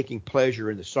I'm taking pleasure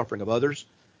in the suffering of others,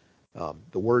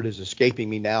 the word is escaping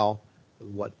me now,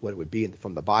 what it would be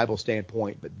from the Bible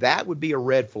standpoint, but that would be a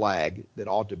red flag that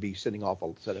ought to be setting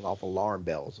off alarm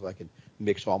bells. If I can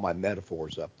mix all my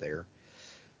metaphors up there,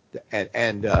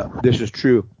 and this is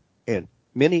true in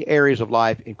many areas of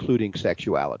life, including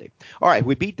sexuality. All right,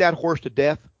 we beat that horse to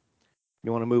death.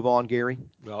 You want to move on, Gary?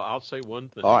 Well, I'll say one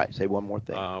thing. All right, say one more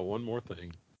thing. One more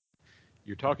thing.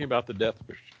 You're talking about the Death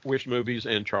Wish movies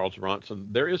and Charles Bronson.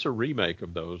 There is a remake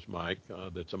of those, Mike,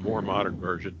 that's a more modern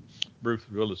version. Bruce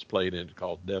Willis played in it,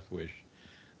 called Death Wish.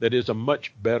 That is a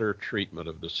much better treatment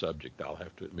of the subject, I'll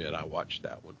have to admit. I watched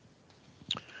that one.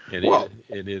 And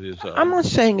it is. I'm not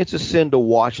saying it's a sin to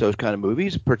watch those kind of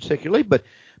movies particularly, but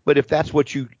if that's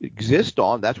what you exist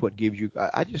on, that's what gives you.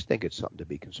 I just think it's something to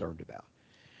be concerned about.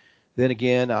 Then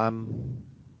again,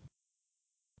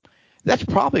 that's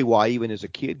probably why even as a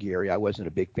kid, Gary, I wasn't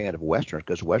a big fan of Westerns,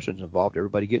 because Westerns involved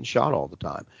everybody getting shot all the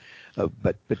time.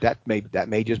 But that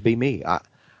may just be me.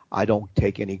 I don't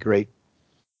take any great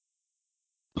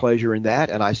pleasure in that,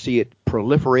 and I see it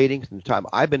proliferating from the time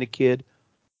I've been a kid.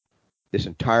 This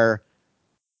entire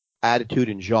attitude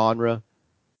and genre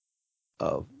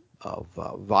of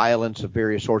violence of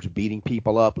various sorts, of beating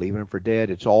people up, leaving them for dead,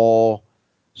 it's all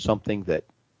something that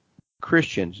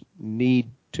Christians need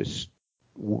to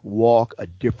walk a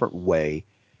different way,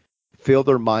 fill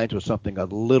their minds with something a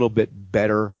little bit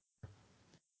better,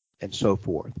 and so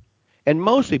forth. And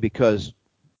mostly because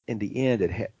in the end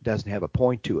it doesn't have a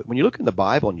point to it. When you look in the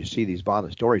Bible and you see these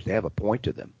violent stories, they have a point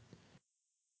to them.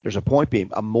 There's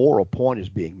a moral point is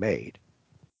being made.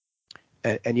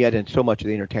 And yet in so much of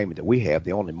the entertainment that we have,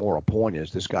 the only moral point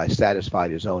is this guy satisfied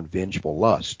his own vengeful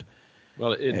lust.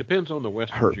 Well, it depends on the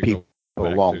Westerns. Hurt people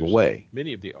along the way.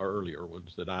 Many of the earlier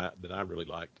ones that I really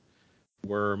liked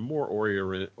were more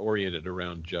oriented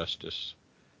around justice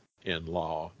and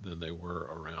law than they were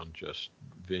around just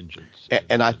vengeance.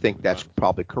 And I think that's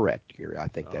probably correct, Gary. I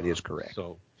think that is correct.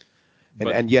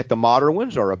 And yet the modern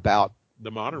ones are about the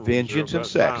modern vengeance and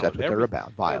sex. Violence. That's what they're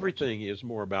about. Violence. Everything is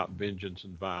more about vengeance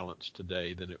and violence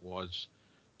today than it was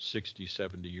 60,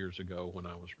 70 years ago when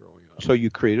I was growing up. So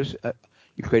you create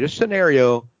a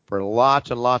scenario for lots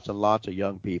and lots and lots of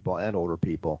young people and older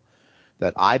people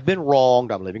that I've been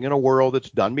wronged. I'm living in a world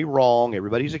that's done me wrong.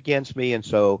 Everybody's against me, and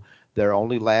so their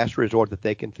only last resort that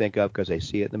they can think of, because they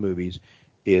see it in the movies,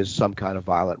 is some kind of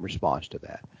violent response to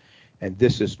that. And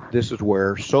this is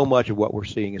where so much of what we're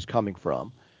seeing is coming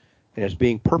from, and it's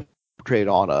being perpetrated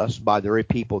on us by the very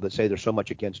people that say they're so much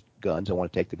against guns and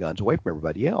want to take the guns away from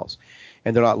everybody else.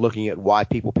 And they're not looking at why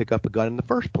people pick up a gun in the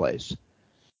first place.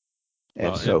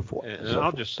 And so forth. And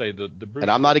I'll just say the Bruce.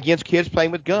 And I'm not against kids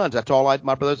playing with guns. That's all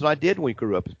my brothers and I did when we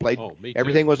grew up. Played.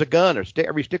 Everything was a gun, or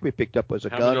every stick we picked up was a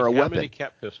gun or a weapon. How many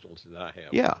cap pistols did I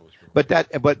have? Yeah,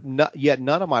 yet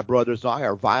none of my brothers and I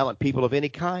are violent people of any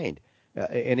kind,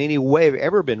 in any way have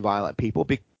ever been violent people,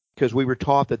 because we were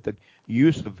taught that the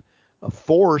use of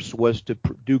force was to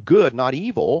do good, not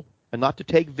evil, and not to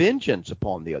take vengeance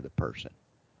upon the other person.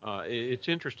 It's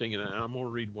interesting, and I'm going to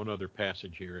read one other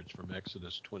passage here. It's from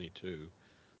Exodus 22,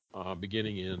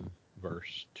 beginning in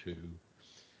verse 2.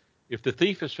 If the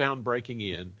thief is found breaking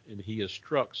in, and he is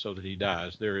struck so that he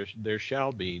dies, there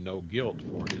shall be no guilt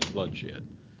for his bloodshed.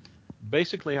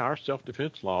 Basically, our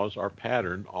self-defense laws are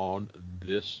patterned on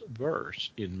this verse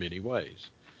in many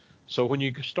ways. So when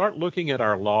you start looking at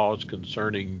our laws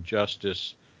concerning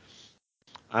justice,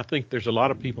 I think there's a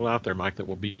lot of people out there, Mike, that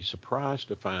will be surprised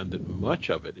to find that much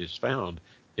of it is found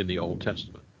in the Old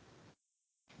Testament.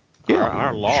 Yeah,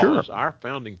 our laws, sure. Our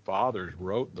founding fathers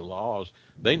wrote the laws.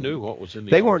 They knew what was in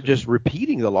the They Old weren't Testament. just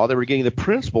repeating the law. They were getting the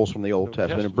principles from the Old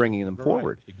Testament and bringing them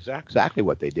forward. Exactly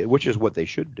what they did, which is what they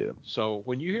should do. So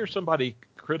when you hear somebody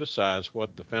criticize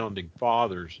what the founding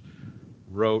fathers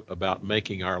wrote about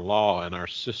making our law and our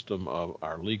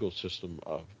legal system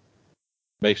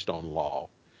based on law,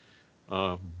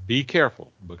 be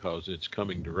careful, because it's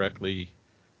coming directly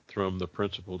from the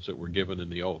principles that were given in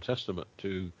the Old Testament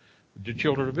to the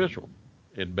children of Israel,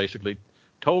 and basically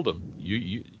told them,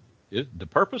 the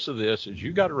purpose of this is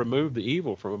you got to remove the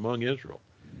evil from among Israel.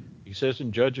 He says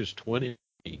in Judges 20,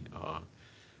 and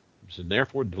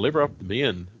therefore deliver up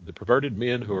the perverted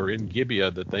men who are in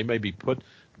Gibeah, that they may be put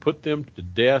them to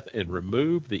death and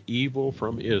remove the evil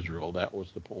from Israel. That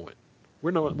was the point.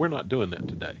 We're not doing that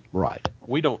today. Right.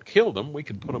 We don't kill them. We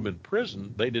can put them in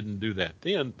prison. They didn't do that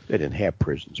then. They didn't have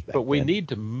prisons back then. But we need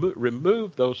to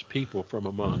remove those people from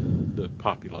among the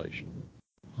population.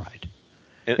 Right.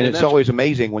 And it's always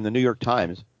amazing when the New York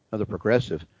Times, another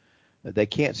progressive, they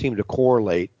can't seem to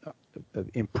correlate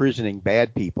imprisoning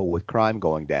bad people with crime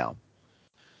going down.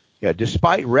 Yeah,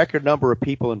 despite record number of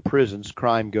people in prisons,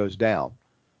 crime goes down.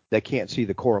 They can't see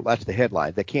that's the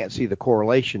headline. They can't see the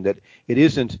correlation that it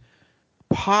isn't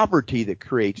poverty that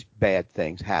creates bad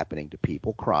things happening to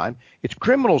people, crime. It's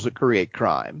criminals that create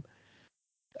crime,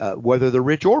 whether they're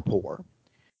rich or poor.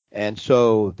 And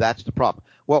so that's the problem.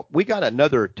 Well, we got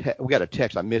a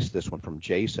text. I missed this one from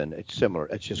Jason. It's similar.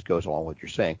 It just goes along with what you're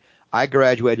saying. I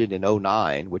graduated in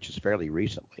 2009, which is fairly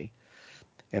recently,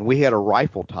 and we had a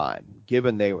rifle time.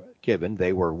 Given they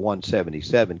were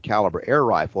 177 caliber air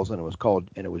rifles, and it was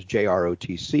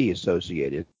JROTC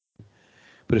associated,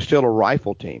 but it's still a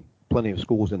rifle team. Plenty of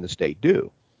schools in the state do.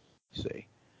 See,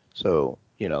 so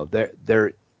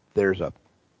there's a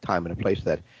time and a place for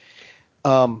that.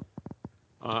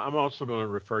 I'm also going to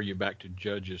refer you back to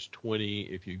Judges 20.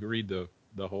 If you read the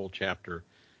whole chapter,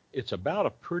 it's about a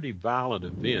pretty violent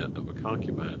event of a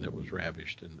concubine that was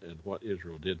ravished and what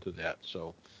Israel did to that.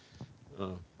 So,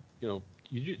 you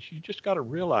just got to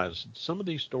realize some of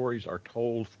these stories are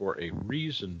told for a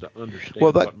reason to understand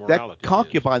what morality that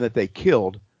concubine that they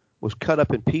killed was cut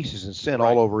up in pieces and sent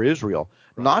all over Israel,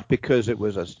 not because it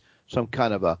was some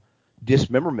kind of a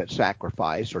dismemberment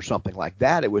sacrifice or something like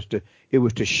that. It was to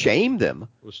shame them.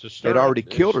 It was to they'd already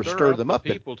killed or stir them up.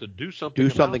 People to do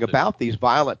something about these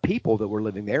violent people that were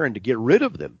living there and to get rid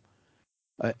of them,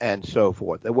 and so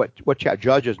forth. What chapter?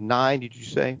 Judges 9? Did you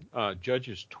say?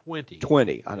 Judges 20.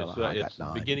 20. I don't know. It's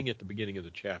beginning at the beginning of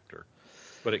the chapter,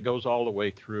 but it goes all the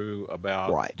way through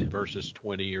about verses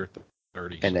 20 or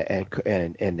 30.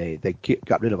 And they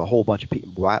got rid of a whole bunch of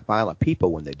violent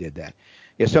people when they did that.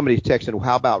 Yeah, somebody's texting, well,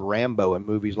 how about Rambo and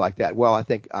movies like that? Well, I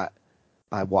think I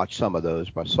watched some of those,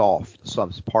 but I saw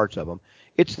some parts of them.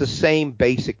 It's the same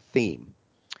basic theme,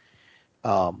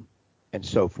 and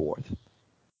so forth.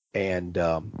 And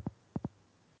I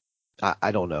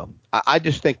don't know. I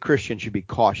just think Christians should be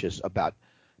cautious about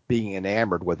being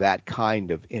enamored with that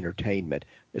kind of entertainment.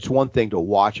 It's one thing to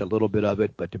watch a little bit of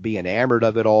it, but to be enamored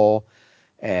of it all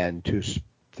and to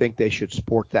think they should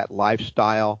sport that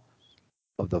lifestyle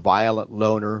of the violent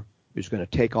loner who's going to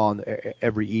take on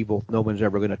every evil. No one's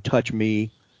ever going to touch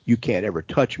me. You can't ever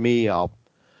touch me.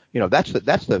 That's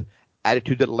the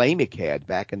attitude that Lamech had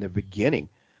back in the beginning.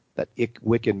 That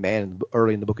wicked man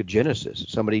early in the book of Genesis.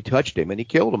 Somebody touched him and he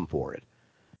killed him for it.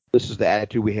 This is the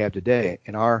attitude we have today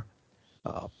in our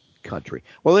country.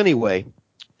 Well, anyway,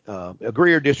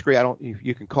 agree or disagree?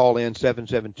 You can call in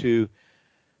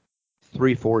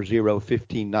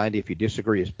 772-340-1590. If you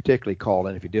disagree, particularly call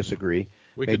in if you disagree.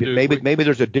 Maybe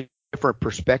there's a different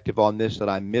perspective on this that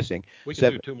I'm missing. We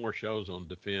can do 2 more shows on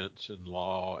defense and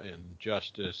law and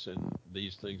justice and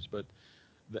these things, but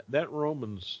that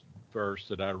Romans verse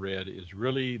that I read is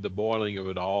really the boiling of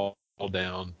it all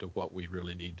down to what we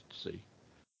really need to see.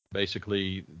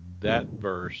 Basically, that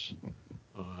verse,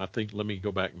 I think, let me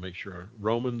go back and make sure,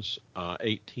 Romans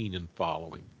 18 and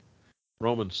following,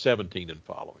 Romans 17 and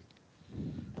following.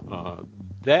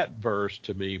 That verse,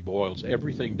 to me, boils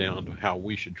everything down to how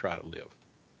we should try to live.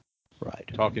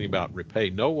 Right. Talking about repay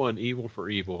no one evil for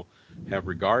evil, have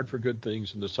regard for good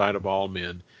things in the sight of all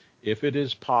men. If it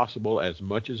is possible, as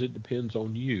much as it depends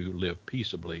on you, live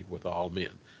peaceably with all men.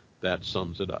 That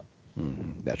sums it up.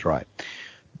 That's right.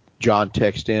 John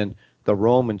texted in, the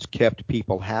Romans kept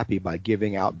people happy by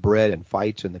giving out bread and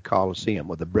fights in the Colosseum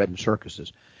with the bread and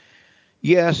circuses.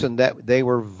 Yes, and that they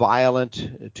were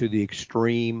violent to the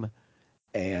extreme.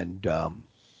 And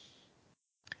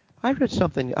I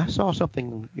saw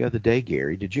something the other day,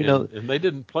 Gary. Did you know? And they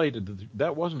didn't play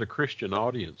that wasn't a Christian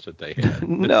audience that they had.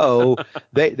 No,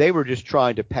 they were just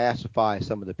trying to pacify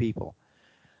some of the people.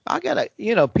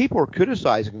 People are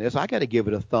criticizing this. I got to give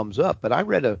it a thumbs up. But I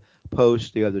read a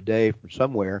post the other day from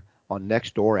somewhere on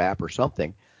Nextdoor app or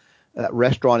something, that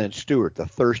restaurant in Stewart, the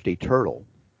Thirsty Turtle.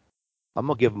 I'm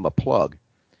going to give them a plug.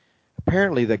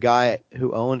 Apparently the guy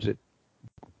who owns it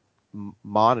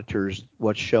monitors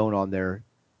what's shown on their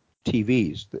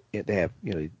TVs. They have,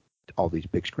 all these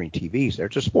big screen TVs there.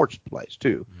 It's a sports place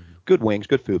too. Mm-hmm. Good wings,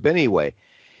 good food. But anyway,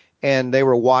 and they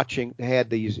had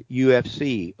these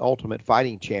UFC Ultimate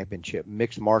Fighting Championship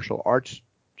mixed martial arts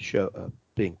show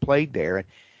being played there.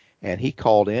 And he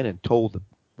called in and told the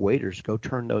waiters, go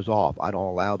turn those off. I don't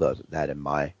allow that in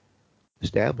my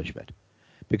establishment,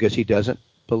 because he doesn't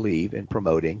believe in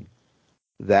promoting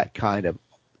that kind of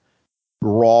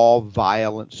raw,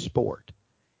 violent sport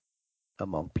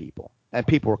among people. And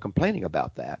people were complaining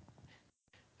about that.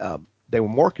 They were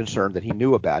more concerned that he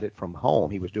knew about it from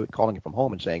home. He was calling it from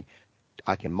home and saying,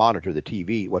 I can monitor the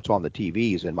TV, what's on the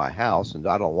TVs in my house, and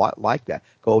I don't like that.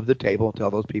 Go over to the table and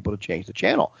tell those people to change the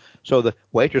channel. So the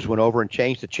waitress went over and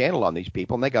changed the channel on these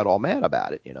people, and they got all mad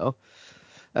about it,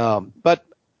 But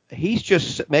he's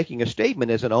just making a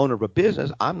statement as an owner of a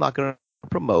business. I'm not going to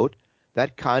promote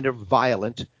that kind of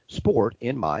violent sport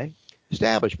in my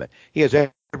establishment. He has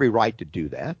every right to do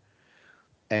that,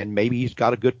 and maybe he's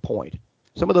got a good point.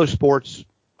 Some of those sports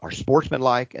are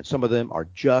sportsmanlike, and some of them are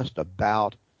just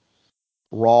about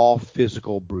raw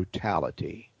physical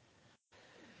brutality.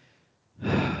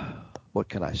 What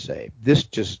can I say? This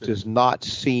just does not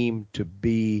seem to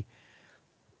be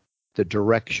the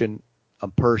direction a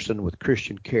person with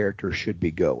Christian character should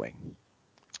be going.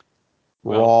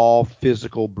 Raw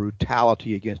physical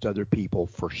brutality against other people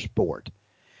for sport.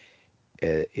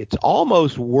 It's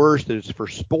almost worse that it's for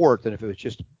sport than if it was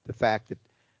just the fact that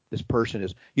this person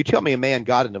is. You tell me a man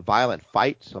got in a violent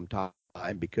fight sometime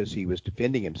because he was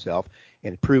defending himself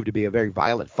and proved to be a very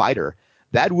violent fighter.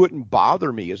 That wouldn't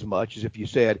bother me as much as if you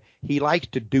said he likes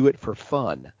to do it for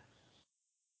fun.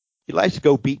 He likes to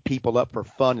go beat people up for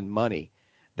fun and money.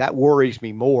 That worries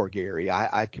me more, Gary.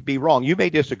 I could be wrong. You may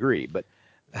disagree, but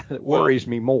it worries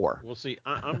me more. Well, see,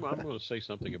 I'm going to say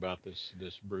something about this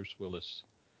Bruce Willis.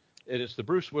 It's the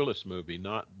Bruce Willis movie,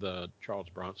 not the Charles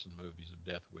Bronson movies of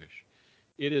Death Wish.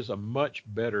 It is a much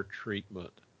better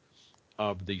treatment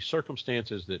of the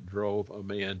circumstances that drove a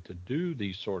man to do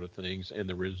these sort of things and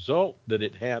the result that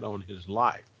it had on his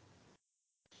life.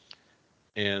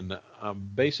 And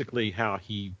basically how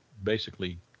he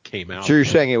basically came out. So you're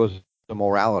saying it was a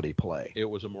morality play? It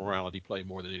was a morality play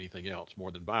more than anything else,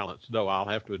 more than violence. Though I'll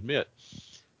have to admit,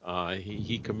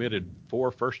 he committed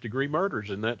 4 first-degree murders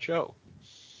in that show.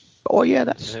 Oh yeah,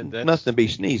 that's nothing to be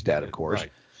sneezed at, of course.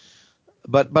 Right.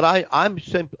 But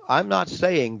I'm not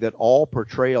saying that all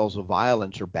portrayals of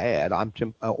violence are bad.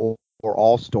 Or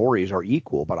all stories are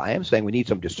equal. But I am saying we need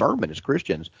some discernment as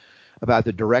Christians about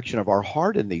the direction of our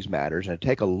heart in these matters and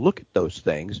take a look at those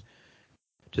things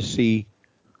to see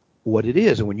what it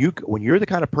is. And when you're the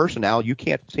kind of person, Al, you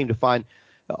can't seem to find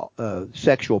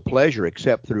sexual pleasure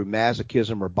except through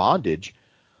masochism or bondage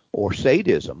or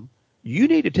sadism, you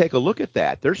need to take a look at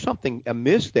that. There's something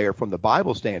amiss there from the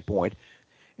Bible standpoint,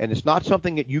 and it's not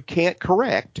something that you can't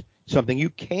correct, something you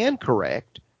can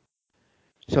correct,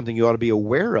 something you ought to be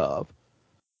aware of.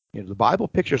 You know, the Bible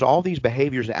pictures all these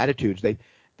behaviors and attitudes.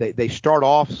 They start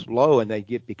off slow and they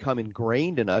become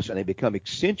ingrained in us and they become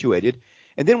accentuated.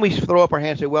 And then we throw up our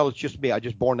hands and say, well, it's just me. I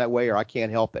just born that way or I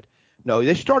can't help it. No,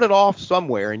 they started off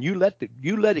somewhere and you let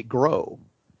it grow.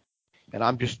 And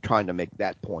I'm just trying to make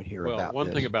that point here about this. Well,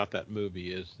 one thing about that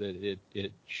movie is that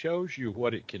it shows you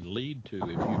what it can lead to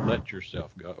if you let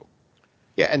yourself go.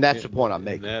 Yeah, and that's the point I'm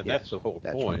making. That's the whole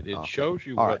point. It shows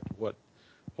you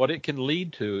what it can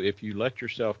lead to if you let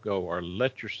yourself go or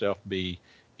let yourself be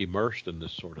immersed in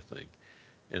this sort of thing.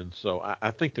 And so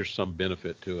I think there's some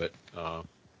benefit to it.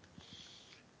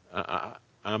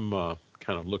 I'm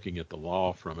kind of looking at the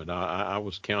law from it. I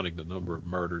was counting the number of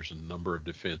murders and number of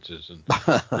defenses and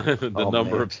the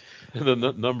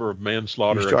number of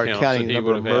manslaughter accounts counting that the he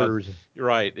would have murders. had.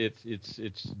 Right.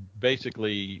 It's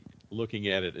basically looking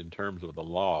at it in terms of the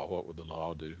law. What would the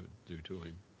law do to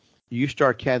him? You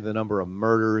start counting the number of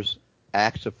murders,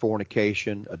 acts of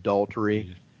fornication,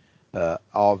 adultery,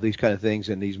 all of these kind of things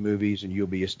in these movies, and you'll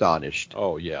be astonished.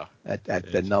 Oh yeah, at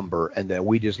the number, and then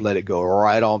we just let it go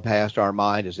right on past our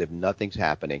mind as if nothing's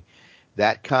happening.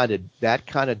 That kind of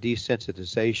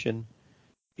desensitization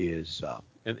is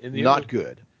not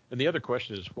good. And the other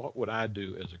question is, what would I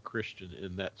do as a Christian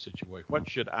in that situation? What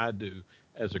should I do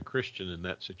as a Christian in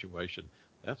that situation?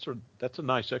 That's a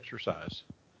nice exercise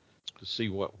to see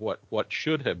what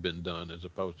should have been done as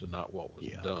opposed to not what was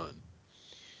done.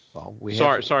 Well,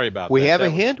 sorry about that. We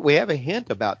have a hint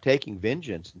about taking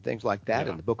vengeance and things like that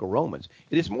in the book of Romans.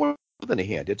 It is more than a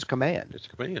hint; it's a command. It's a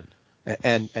command.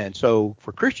 And so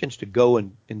for Christians to go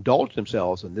and indulge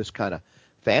themselves in this kind of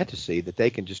fantasy that they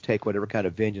can just take whatever kind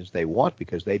of vengeance they want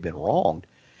because they've been wronged,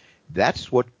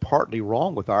 that's what's partly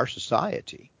wrong with our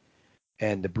society.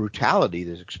 And the brutality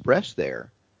that's expressed there,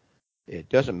 it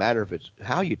doesn't matter if it's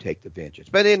how you take the vengeance.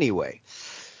 But anyway.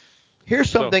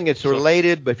 Here's something that's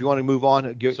related, but if you want to move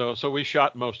on. So we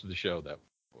shot most of the show that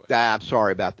way. I'm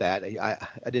sorry about that. I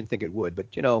didn't think it would, but,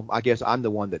 I guess I'm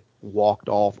the one that walked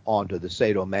off onto the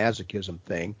sadomasochism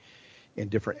thing in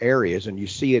different areas, and you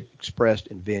see it expressed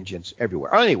in vengeance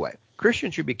everywhere. Anyway,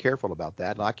 Christians should be careful about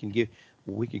that, and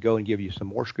we could go and give you some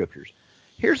more scriptures.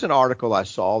 Here's an article I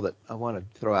saw that I want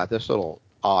to throw out. This little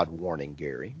odd warning,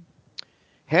 Gary.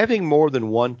 Having more than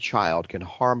one child can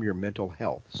harm your mental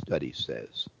health, study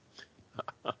says.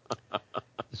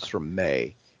 This is from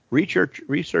May.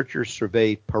 Researchers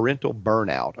surveyed parental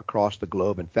burnout across the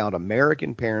globe and found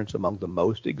American parents among the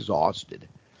most exhausted.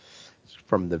 It's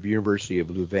from the University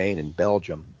of Louvain in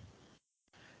Belgium.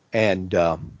 And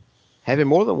Having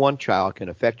more than one child can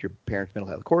affect your parents' mental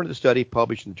health. According to the study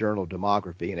published in the Journal of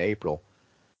Demography in April,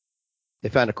 they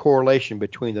found a correlation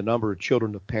between the number of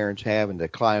children the parents have and the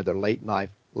decline of their late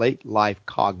life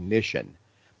cognition.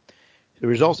 The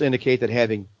results indicate that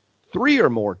having 3 or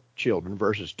more children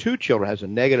versus 2 children has a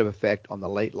negative effect on the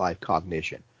late life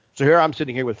cognition. So here I'm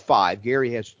sitting here with 5.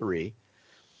 Gary has 3.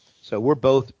 So we're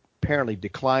both apparently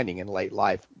declining in late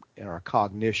life in our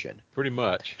cognition. Pretty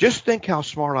much. Just think how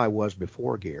smart I was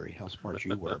before, Gary. How smart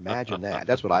you were. Imagine that.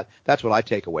 That's what I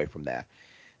take away from that.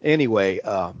 Anyway,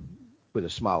 with a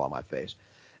smile on my face.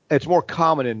 It's more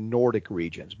common in Nordic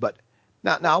regions. But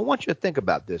now I want you to think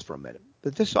about this for a minute.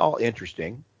 This is all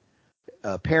interesting.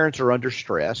 Parents are under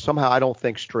stress. Somehow I don't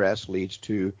think stress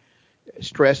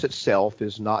itself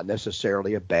is not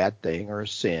necessarily a bad thing or a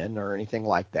sin or anything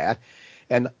like that.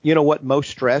 And you know what? Most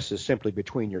stress is simply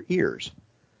between your ears.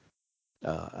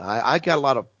 I got a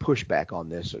lot of pushback on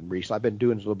this recently. I've been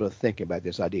doing a little bit of thinking about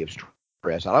this idea of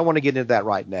stress. I don't want to get into that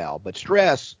right now, but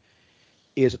stress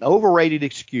is an overrated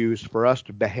excuse for us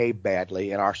to behave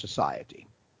badly in our society.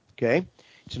 Okay?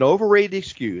 It's an overrated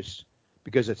excuse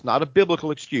because it's not a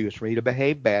biblical excuse for me to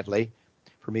behave badly,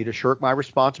 for me to shirk my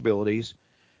responsibilities,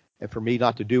 and for me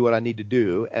not to do what I need to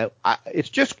do. It's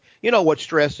just, you know what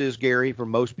stress is, Gary, for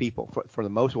most people, for the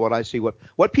most of what I see,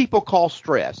 what people call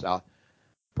stress. Now,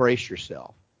 brace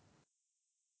yourself.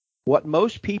 What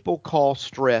most people call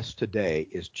stress today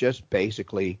is just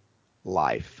basically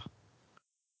life.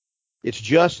 It's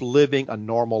just living a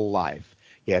normal life.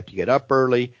 You have to get up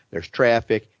early. There's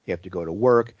traffic. You have to go to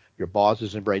work. Your boss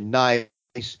isn't very nice.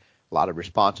 A lot of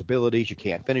responsibilities. You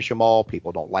can't finish them all.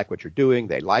 People don't like what you're doing.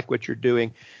 They like what you're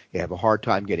doing. You have a hard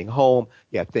time getting home.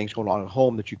 You have things going on at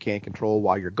home that you can't control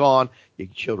while you're gone. Your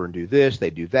children do this. They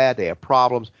do that. They have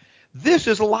problems. This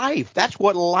is life. That's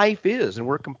what life is. And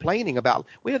we're complaining about.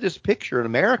 We have this picture in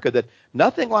America that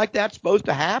nothing like that's supposed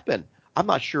to happen. I'm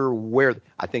not sure where.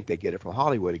 I think they get it from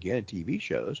Hollywood again in TV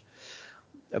shows.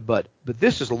 But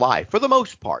this is life for the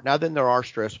most part. Now, then there are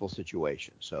stressful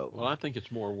situations. So, well, I think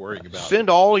it's more worrying about. Send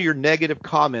all your negative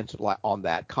comments on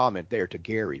that comment there to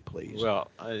Gary, please. Well,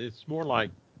 it's more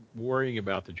like worrying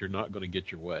about that you're not going to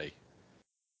get your way.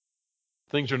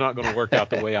 Things are not going to work out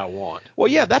the way I want.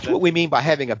 Well, yeah, that's what we mean by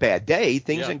having a bad day.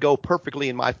 Things can go perfectly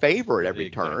in my favor at every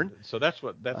turn. So that's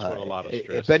what a lot of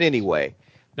stress. But anyway.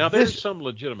 Now there's some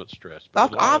legitimate stress.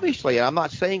 Obviously, I'm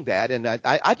not saying that, and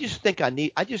I just think I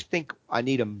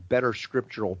need a better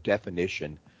scriptural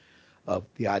definition of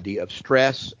the idea of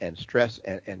stress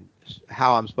and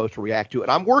how I'm supposed to react to it.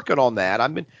 I'm working on that.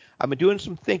 I've been doing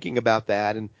some thinking about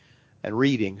that and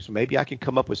reading, so maybe I can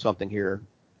come up with something here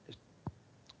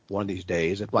one of these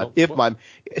days.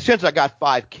 Since I got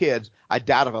 5 kids, I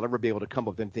doubt if I'll ever be able to come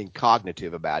up with anything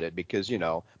cognitive about it because, you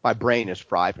know, my brain is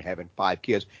fried from having 5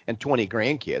 kids and 20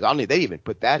 grandkids. I don't think they even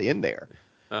put that in there.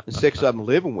 And 6 of them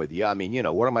living with you. I mean, you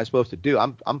know, what am I supposed to do?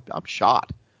 I'm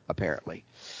shot, apparently.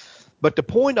 But the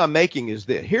point I'm making is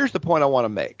this. Here's the point I want to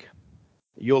make.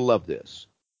 You'll love this.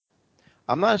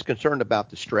 I'm not as concerned about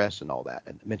the stress and all that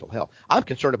and mental health. I'm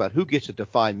concerned about who gets to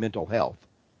define mental health.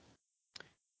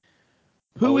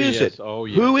 Who is it? Oh,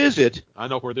 yes. Who is it? I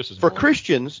know where this is going.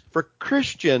 For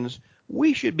Christians,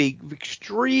 we should be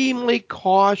extremely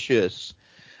cautious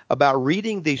about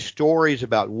reading these stories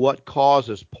about what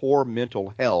causes poor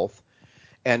mental health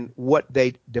and what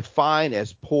they define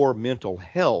as poor mental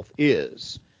health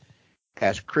is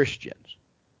as Christians.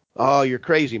 Oh, you're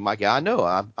crazy, Mikey. I know.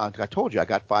 I told you I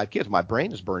got 5 kids. My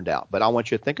brain is burned out. But I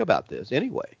want you to think about this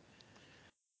anyway.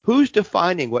 Who's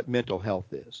defining what mental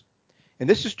health is? And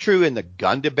this is true in the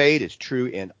gun debate. It's true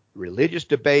in religious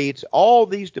debates, all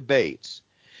these debates.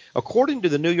 According to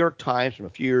the New York Times from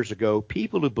a few years ago,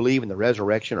 people who believe in the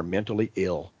resurrection are mentally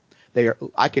ill.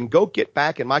 I can go get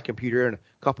back in my computer in a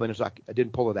couple minutes. I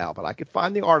didn't pull it out, but I could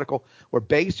find the article where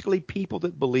basically people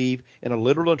that believe in a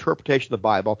literal interpretation of the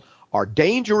Bible are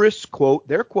dangerous, quote,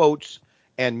 their quotes,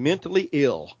 and mentally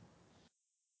ill.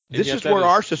 This is where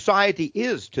our society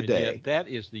is today. And yet that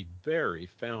is the very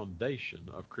foundation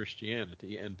of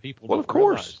Christianity, and people don't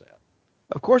realize that.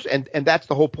 Of course, and that's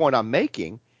the whole point I'm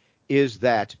making, is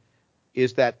that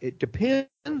it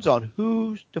depends on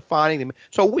who's defining them.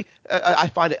 So I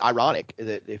find it ironic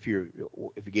that if you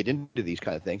get into these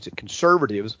kind of things, that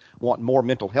conservatives want more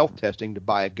mental health testing to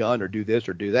buy a gun or do this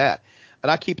or do that,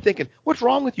 and I keep thinking, what's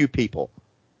wrong with you people?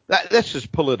 That's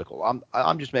just political. I'm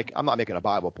not making a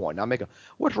Bible point.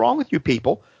 What's wrong with you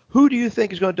people? Who do you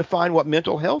think is going to define what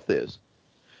mental health is?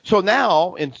 So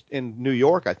now in New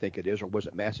York, I think it is, or was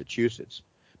it Massachusetts?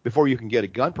 Before you can get a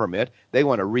gun permit, they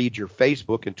want to read your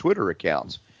Facebook and Twitter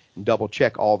accounts. and double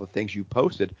check all the things you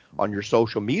posted on your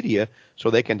social media so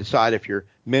they can decide if you're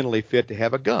mentally fit to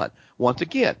have a gun. Once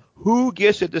again, who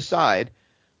gets to decide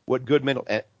what good mental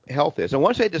health is? And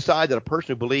once they decide that a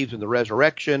person who believes in the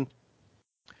resurrection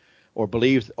or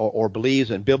believes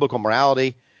in biblical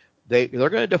morality, they're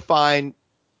going to define,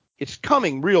 it's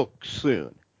coming real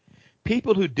soon.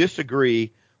 People who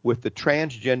disagree with the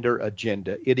transgender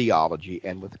agenda ideology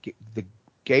and with the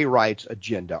gay rights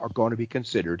agenda are going to be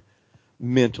considered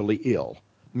mentally ill,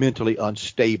 mentally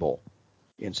unstable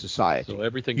in society. So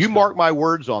everything. You mark my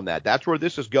words on that. That's where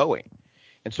this is going.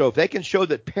 And so if they can show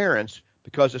that parents,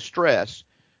 because of stress,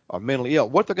 are mentally ill,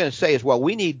 what they're going to say is, well,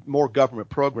 we need more government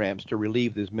programs to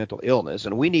relieve this mental illness,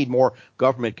 and we need more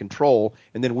government control,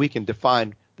 and then we can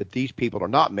define that these people are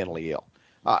not mentally ill.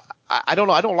 I don't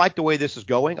know. I don't like the way this is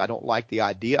going. I don't like the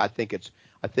idea. I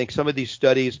think some of these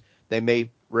studies, they may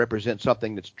represent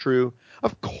something that's true.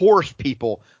 Of course,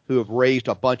 people who have raised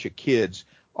a bunch of kids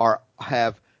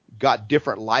have got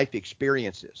different life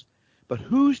experiences. But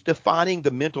who's defining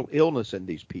the mental illness in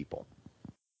these people?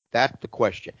 That's the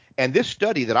question. And this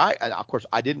study of course,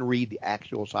 I didn't read the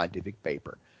actual scientific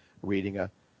paper, reading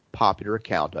a popular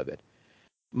account of it.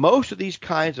 Most of these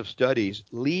kinds of studies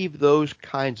leave those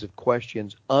kinds of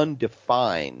questions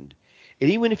undefined. And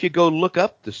even if you go look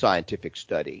up the scientific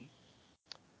study,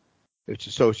 it's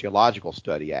a sociological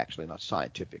study, actually, not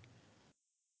scientific.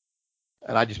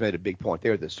 And I just made a big point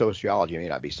there that sociology may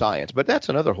not be science, but that's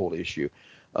another whole issue.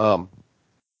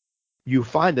 You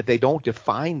find that they don't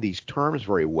define these terms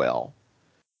very well.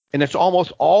 And it's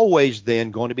almost always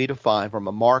then going to be defined from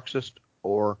a Marxist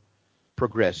or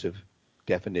progressive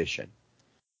definition.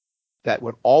 That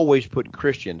would always put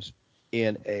Christians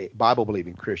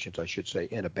Bible-believing Christians, I should say,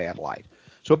 in a bad light.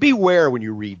 So beware when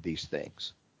you read these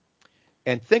things.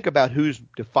 And think about who's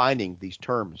defining these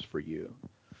terms for you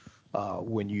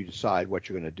when you decide what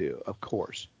you're going to do. Of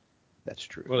course, that's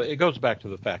true. Well, it goes back to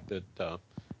the fact that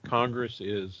Congress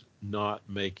is not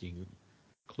making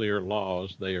clear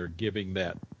laws. They are giving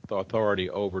that authority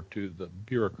over to the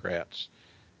bureaucrats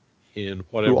in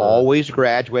whatever. Who always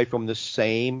graduate from the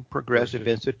same progressive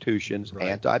institutions, right.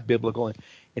 Anti-biblical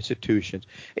institutions.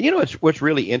 And you know what's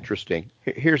really interesting?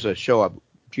 Here's a show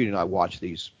Judy and I watch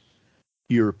these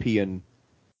European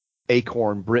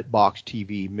Acorn BritBox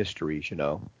TV mysteries,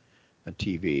 on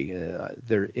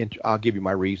TV. I'll give you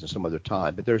my reason some other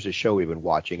time, but there's a show we've been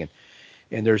watching,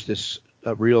 and there's this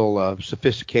real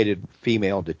sophisticated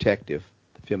female detective,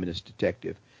 the feminist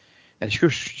detective, and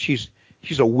she's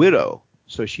a widow,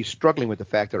 so she's struggling with the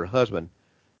fact that her husband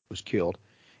was killed,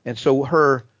 and so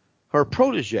her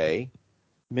protege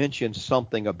mentions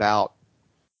something about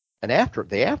the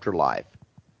afterlife.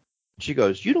 She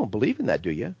goes, "You don't believe in that,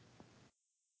 do you?"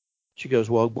 She goes,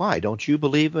 "Well, why? Don't you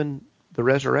believe in the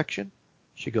resurrection?"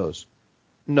 She goes,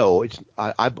 "No,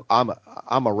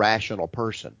 I'm a rational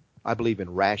person. I believe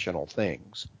in rational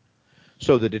things."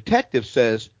 So the detective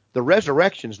says the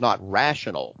resurrection is not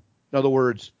rational. In other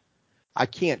words, I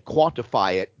can't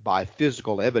quantify it by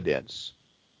physical evidence,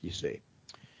 you see.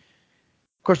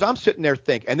 Of course, I'm sitting there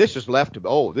thinking, and this is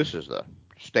this is the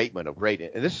statement of great,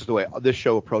 and this is the way this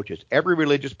show approaches. Every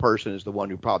religious person is the one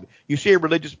who you see a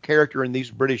religious character in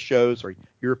these British shows or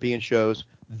European shows,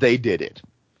 they did it.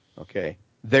 Okay?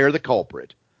 They're the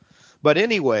culprit. But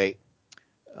anyway,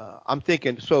 I'm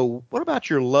thinking, so what about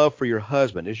your love for your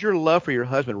husband? Is your love for your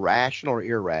husband rational or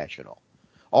irrational?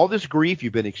 All this grief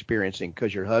you've been experiencing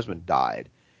because your husband died,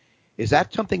 is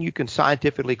that something you can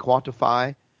scientifically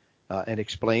quantify and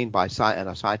explain on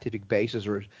a scientific basis,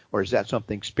 or is that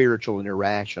something spiritual and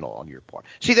irrational on your part?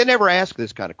 See, they never ask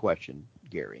this kind of question,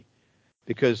 Gary,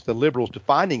 because the liberals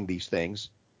defining these things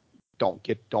don't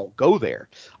go there.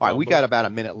 All right, we got about a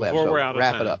minute left, so wrap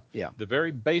it up. Yeah. The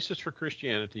very basis for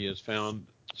Christianity is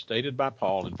stated by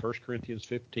Paul in 1 Corinthians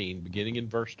 15, beginning in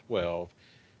verse 12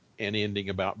 and ending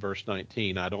about verse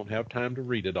 19. I don't have time to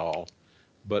read it all,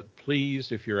 but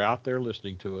please, if you're out there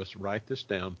listening to us, write this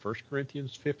down. 1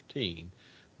 Corinthians 15,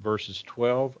 verses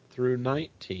 12 through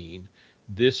 19.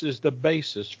 This is the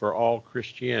basis for all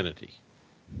Christianity.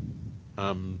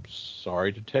 I'm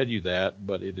sorry to tell you that,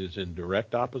 but it is in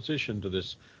direct opposition to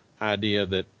this idea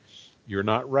that you're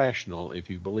not rational if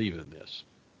you believe in this.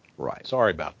 Right.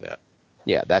 Sorry about that.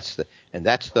 Yeah, that's the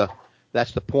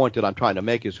point that I'm trying to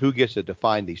make, is who gets to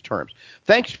define these terms.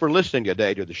 Thanks for listening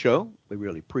today to the show. We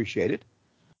really appreciate it.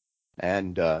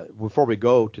 And before we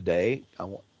go today, I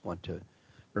want to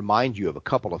remind you of a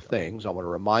couple of things. I want to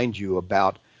remind you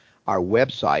about our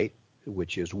website,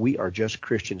 which is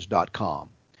wearejustchristians.com.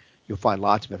 You'll find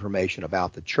lots of information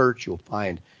about the church. You'll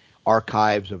find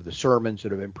archives of the sermons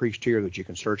that have been preached here that you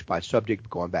can search by subject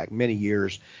going back many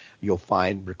years. You'll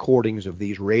find recordings of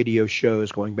these radio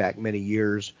shows going back many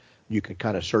years. You can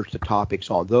kind of search the topics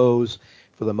on those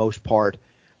for the most part.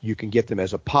 You can get them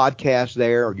as a podcast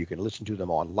there, or you can listen to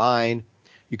them online.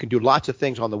 You can do lots of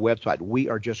things on the website,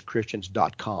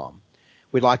 wearejustchristians.com.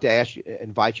 We'd like to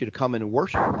invite you to come in and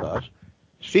worship with us.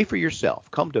 See for yourself.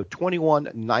 Come to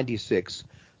 2196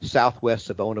 Southwest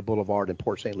Savona Boulevard in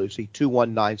Port St. Lucie,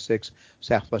 2196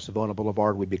 Southwest Savona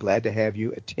Boulevard. We'd be glad to have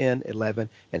you at 10, 11,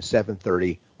 and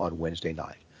 7:30 on Wednesday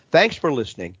night. Thanks for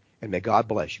listening, and may God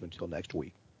bless you until next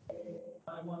week.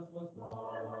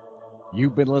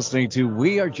 You've been listening to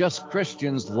We Are Just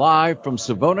Christians live from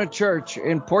Savona Church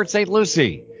in Port St.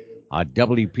 Lucie on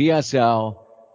WPSL